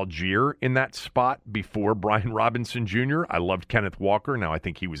Tyler Algier in that spot before Brian Robinson Jr. I loved Kenneth Walker. Now I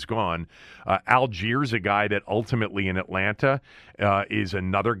think he was gone. Algier's a guy that ultimately in Atlanta is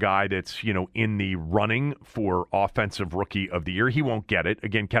another guy that's, in the running for Offensive Rookie of the Year. He won't get it.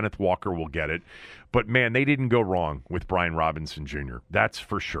 Again, Kenneth Walker will get it. But, man, they didn't go wrong with Brian Robinson Jr. That's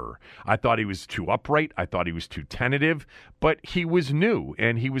for sure. I thought he was too upright. I thought he was too tentative. But he was new,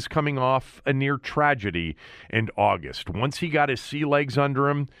 and he was coming off a near tragedy in August. Once he got his sea legs under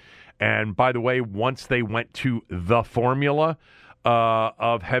him, and, by the way, once they went to the formula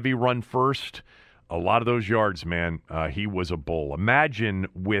of heavy run first, a lot of those yards, man, he was a bull. Imagine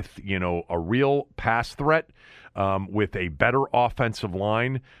with, a real pass threat, with a better offensive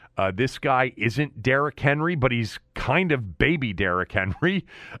line. This guy isn't Derrick Henry, but he's kind of baby Derrick Henry.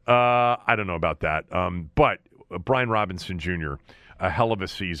 I don't know about that. But Brian Robinson Jr., a hell of a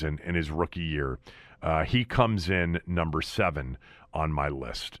season in his rookie year. He comes in number 7 on my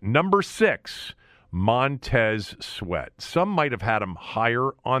list. Number 6, Montez Sweat. Some might have had him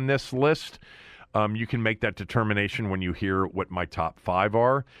higher on this list. You can make that determination when you hear what my top 5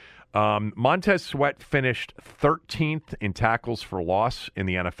 are. Montez Sweat finished 13th in tackles for loss in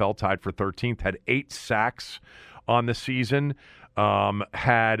the NFL, tied for 13th, had 8 sacks on the season,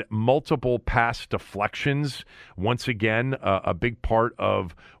 had multiple pass deflections. Once again, a big part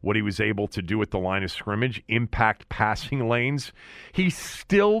of what he was able to do at the line of scrimmage, impact passing lanes. He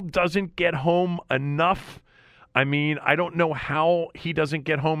still doesn't get home enough. I mean, I don't know how he doesn't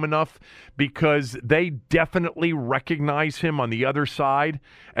get home enough because they definitely recognize him on the other side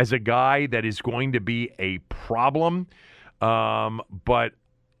as a guy that is going to be a problem. But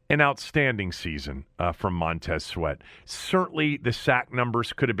an outstanding season from Montez Sweat. Certainly the sack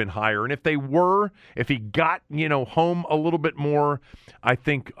numbers could have been higher. And if he got, home a little bit more, I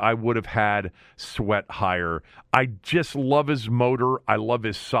think I would have had Sweat higher. I just love his motor. I love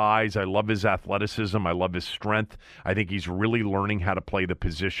his size. I love his athleticism. I love his strength. I think he's really learning how to play the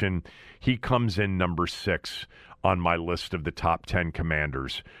position. He comes in number 6 on my list of the top 10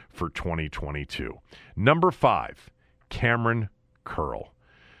 commanders for 2022. Number 5, Cameron Curl.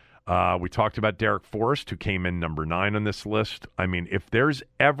 We talked about Derek Forrest, who came in number 9 on this list. I mean, if there's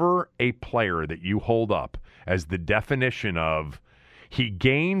ever a player that you hold up as the definition of he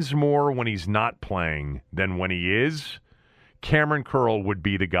gains more when he's not playing than when he is, Cameron Curl would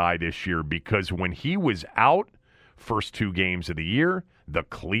be the guy this year, because when he was out, first 2 games of the year, the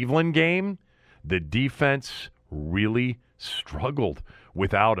Cleveland game, the defense really struggled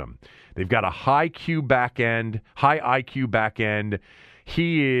without him. They've got a high IQ back end.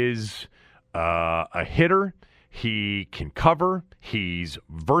 He is a hitter. He can cover. He's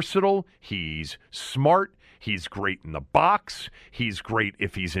versatile. He's smart. He's great in the box. He's great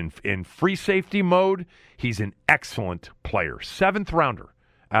if he's in free safety mode. He's an excellent player. 7th rounder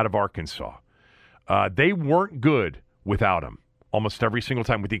out of Arkansas. They weren't good without him almost every single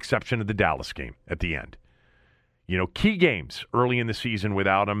time, with the exception of the Dallas game at the end. Key games early in the season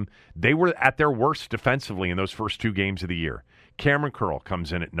without him, they were at their worst defensively in those first 2 games of the year. Cameron Curl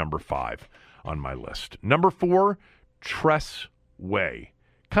comes in at number 5 on my list. Number 4, Tress Way.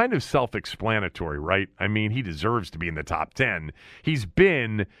 Kind of self-explanatory, right? I mean, he deserves to be in the top 10. He's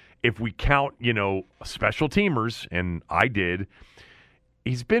been, if we count, special teamers, and I did,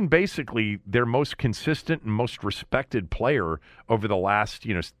 he's been basically their most consistent and most respected player over the last,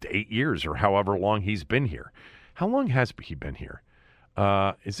 8 years or however long he's been here. How long has he been here?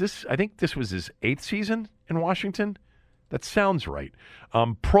 I think this was his 8th season in Washington. That sounds right.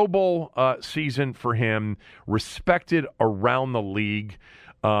 Pro Bowl season for him, respected around the league.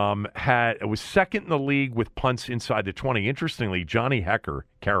 Was second in the league with punts inside the 20. Interestingly, Johnny Hekker,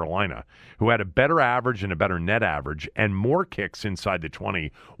 Carolina, who had a better average and a better net average and more kicks inside the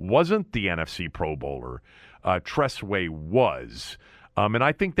 20, wasn't the NFC Pro Bowler. Tress Way was. And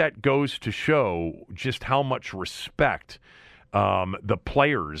I think that goes to show just how much respect the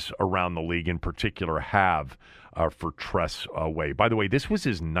players around the league in particular have for Tress Way. By the way, this was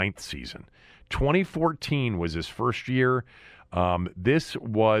his 9th season. 2014 was his first year. This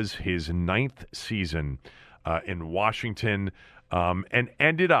was his 9th season in Washington, and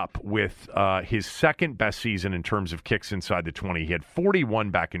ended up with his 2nd best season in terms of kicks inside the 20. He had 41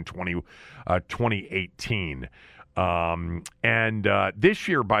 back in 2018. And this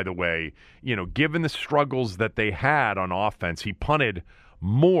year, by the way, given the struggles that they had on offense, he punted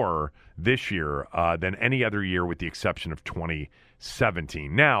more this year than any other year with the exception of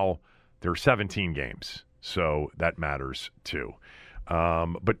 2017. Now, there are 17 games, so that matters too.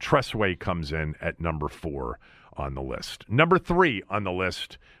 But Tress Way comes in at number 4 on the list. Number 3 on the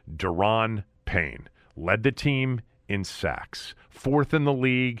list, Daron Payne. Led the team in sacks, 4th in the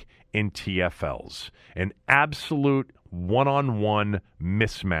league in TFLs, an absolute one-on-one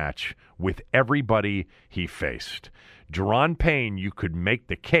mismatch with everybody he faced. Daron Payne, you could make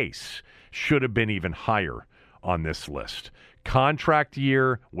the case, should have been even higher on this list. Contract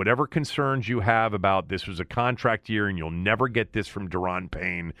year, whatever concerns you have about this was a contract year and you'll never get this from Daron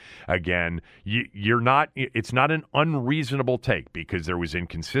Payne again, it's not an unreasonable take because there was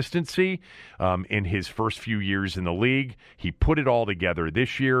inconsistency in his first few years in the league. He put it all together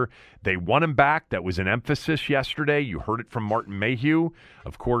this year. They won him back. That was an emphasis yesterday. You heard it from Martin Mayhew.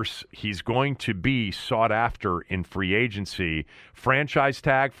 Of course, he's going to be sought after in free agency. Franchise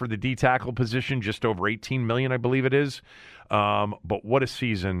tag for the D-tackle position, just over $18 million, I believe it is. But what a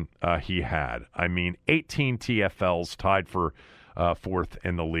season he had. I mean, 18 TFLs, tied for 4th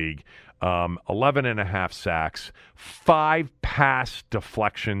in the league, 11.5 sacks, 5 pass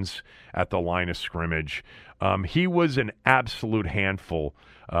deflections at the line of scrimmage. He was an absolute handful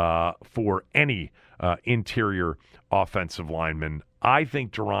for any interior offensive lineman. I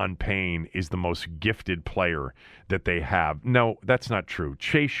think Daron Payne is the most gifted player that they have. No, that's not true.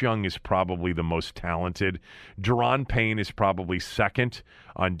 Chase Young is probably the most talented. Daron Payne is probably second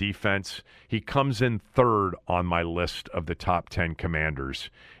on defense. He comes in third on my list of the top 10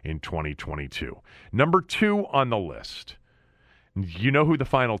 commanders in 2022. Number 2 on the list. You know who the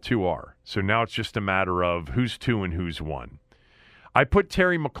final 2 are. So now it's just a matter of who's 2 and who's 1. I put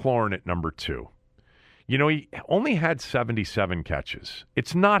Terry McLaurin at number 2. You know, he only had 77 catches.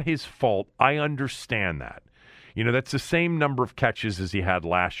 It's not his fault. I understand that. You know, that's the same number of catches as he had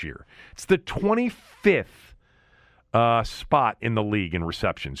last year. It's the 25th spot in the league in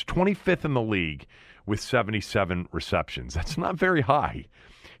receptions. 25th in the league with 77 receptions. That's not very high.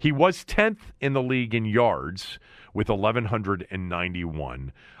 He was 10th in the league in yards with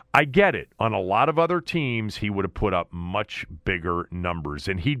 1,191. I get it. On a lot of other teams, he would have put up much bigger numbers,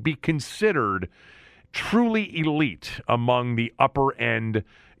 and he'd be considered truly elite among the upper end,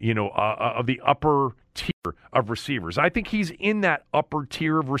 of the upper tier of receivers. I think he's in that upper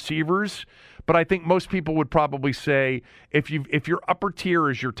tier of receivers, but I think most people would probably say if your upper tier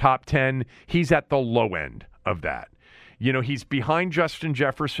is your top 10, he's at the low end of that. You know, he's behind Justin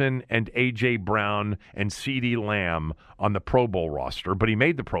Jefferson and A.J. Brown and CeeDee Lamb on the Pro Bowl roster, but he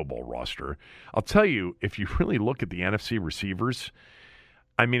made the Pro Bowl roster. I'll tell you, if you really look at the NFC receivers,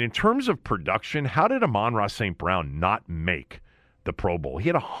 I mean, in terms of production, how did Amon-Ra St. Brown not make the Pro Bowl? He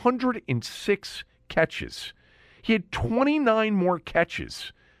had 106 catches. He had 29 more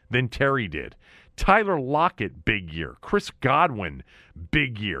catches than Terry did. Tyler Lockett, big year. Chris Godwin,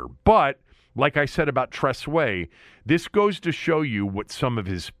 big year. But, like I said about Tress Way, this goes to show you what some of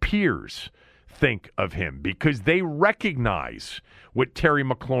his peers think of him because they recognize what Terry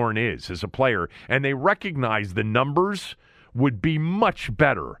McLaurin is as a player, and they recognize the numbers would be much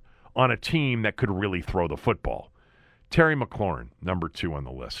better on a team that could really throw the football. Terry McLaurin, number 2 on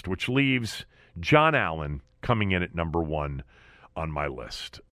the list, which leaves John Allen coming in at number 1 on my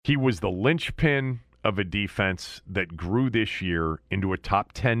list. He was the linchpin of a defense that grew this year into a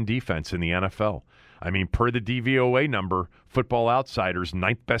top 10 defense in the NFL. I mean, per the DVOA number, Football Outsiders,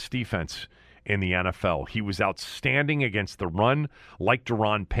 9th best defense in the NFL. He was outstanding against the run, like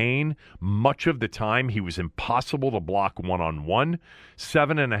Daron Payne. Much of the time, he was impossible to block one-on-one.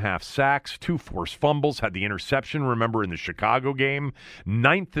 7.5 sacks, 2 forced fumbles, had the interception, remember, in the Chicago game.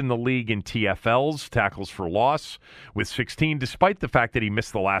 9th in the league in TFLs, tackles for loss, with 16, despite the fact that he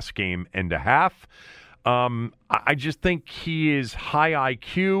missed the last game and a half. I just think he is high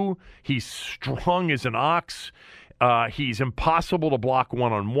IQ. He's strong as an ox. He's impossible to block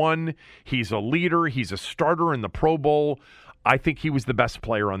one-on-one. He's a leader. He's a starter in the Pro Bowl. I think he was the best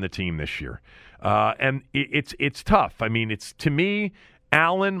player on the team this year. And it's tough. I mean, to me,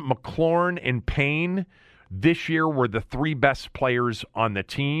 Allen, McLaurin, and Payne this year were the 3 best players on the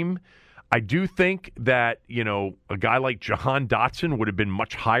team. I do think that, a guy like Jahan Dotson would have been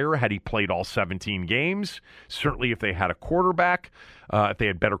much higher had he played all 17 games. Certainly if they had a quarterback, if they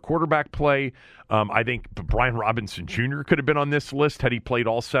had better quarterback play. I think Brian Robinson Jr. could have been on this list had he played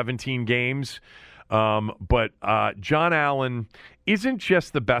all 17 games. But John Allen isn't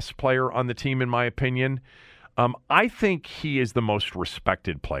just the best player on the team, in my opinion. I think he is the most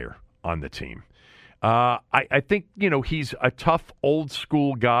respected player on the team. I think, he's a tough,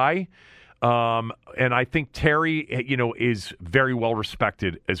 old-school guy. And I think Terry, is very well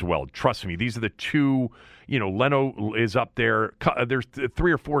respected as well. Trust me, these are the 2, Leno is up there. There's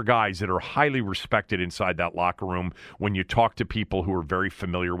 3 or 4 guys that are highly respected inside that locker room when you talk to people who are very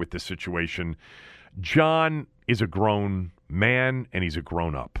familiar with the situation. John is a grown man, and he's a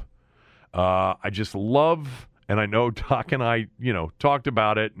grown-up. I just love And I know Doc and I, talked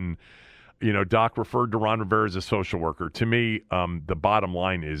about it, and, Doc referred to Ron Rivera as a social worker. To me, the bottom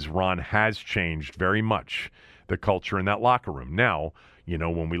line is Ron has changed very much the culture in that locker room. Now,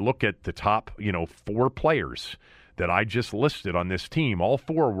 when we look at the top, 4 players that I just listed on this team, all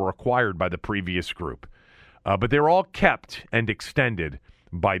 4 were acquired by the previous group. But they're all kept and extended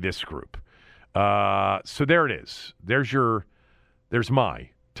by this group. So there it is. There's my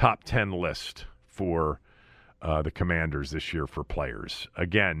top 10 list for the Commanders this year for players.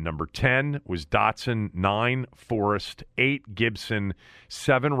 Again, number 10 was Dotson, 9 Forrest, 8 Gibson,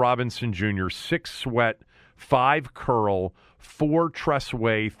 7 Robinson Jr., 6 Sweat, 5 Curl, 4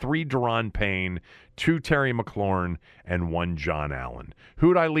 Tressway, 3 Deron Payne, 2 Terry McLaurin, and 1 John Allen.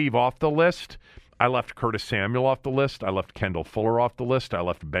 Who'd I leave off the list? I left Curtis Samuel off the list. I left Kendall Fuller off the list. I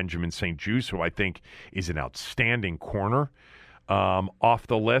left Benjamin St. Juste, who I think is an outstanding corner, off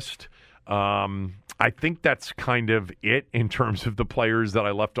the list. I think that's kind of it in terms of the players that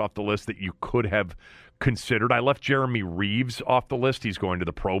I left off the list that you could have considered. I left Jeremy Reeves off the list. He's going to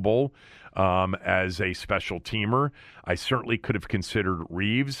the Pro Bowl as a special teamer. I certainly could have considered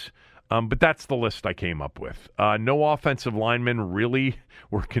Reeves. But that's the list I came up with. No offensive linemen really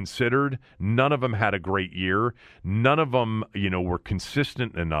were considered. None of them had a great year. None of them, were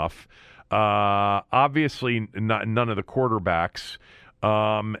consistent enough. Obviously, none of the quarterbacks.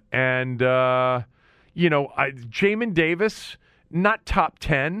 Jamin Davis, not top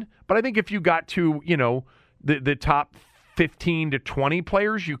 10, but I think if you got to, the top 15 to 20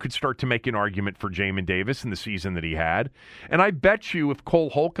 players, you could start to make an argument for Jamin Davis in the season that he had. And I bet you if Cole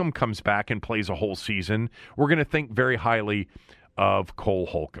Holcomb comes back and plays a whole season, we're going to think very highly of Cole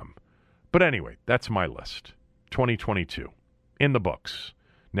Holcomb. But anyway, that's my list. 2022 in the books.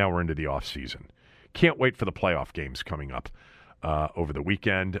 Now we're into the offseason. Can't wait for the playoff games coming up over the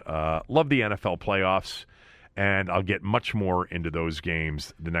weekend. Love the NFL playoffs. And I'll get much more into those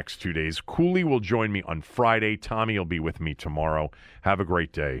games the next 2 days. Cooley will join me on Friday. Tommy will be with me tomorrow. Have a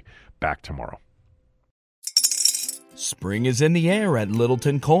great day. Back tomorrow. Spring is in the air at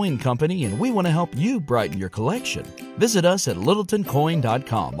Littleton Coin Company, and we want to help you brighten your collection. Visit us at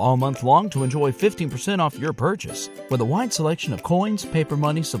littletoncoin.com all month long to enjoy 15% off your purchase. With a wide selection of coins, paper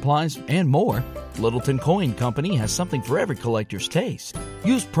money, supplies, and more, Littleton Coin Company has something for every collector's taste.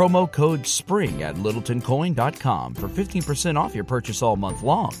 Use promo code SPRING at littletoncoin.com for 15% off your purchase all month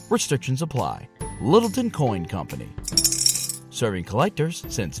long. Restrictions apply. Littleton Coin Company. Serving collectors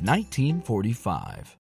since 1945.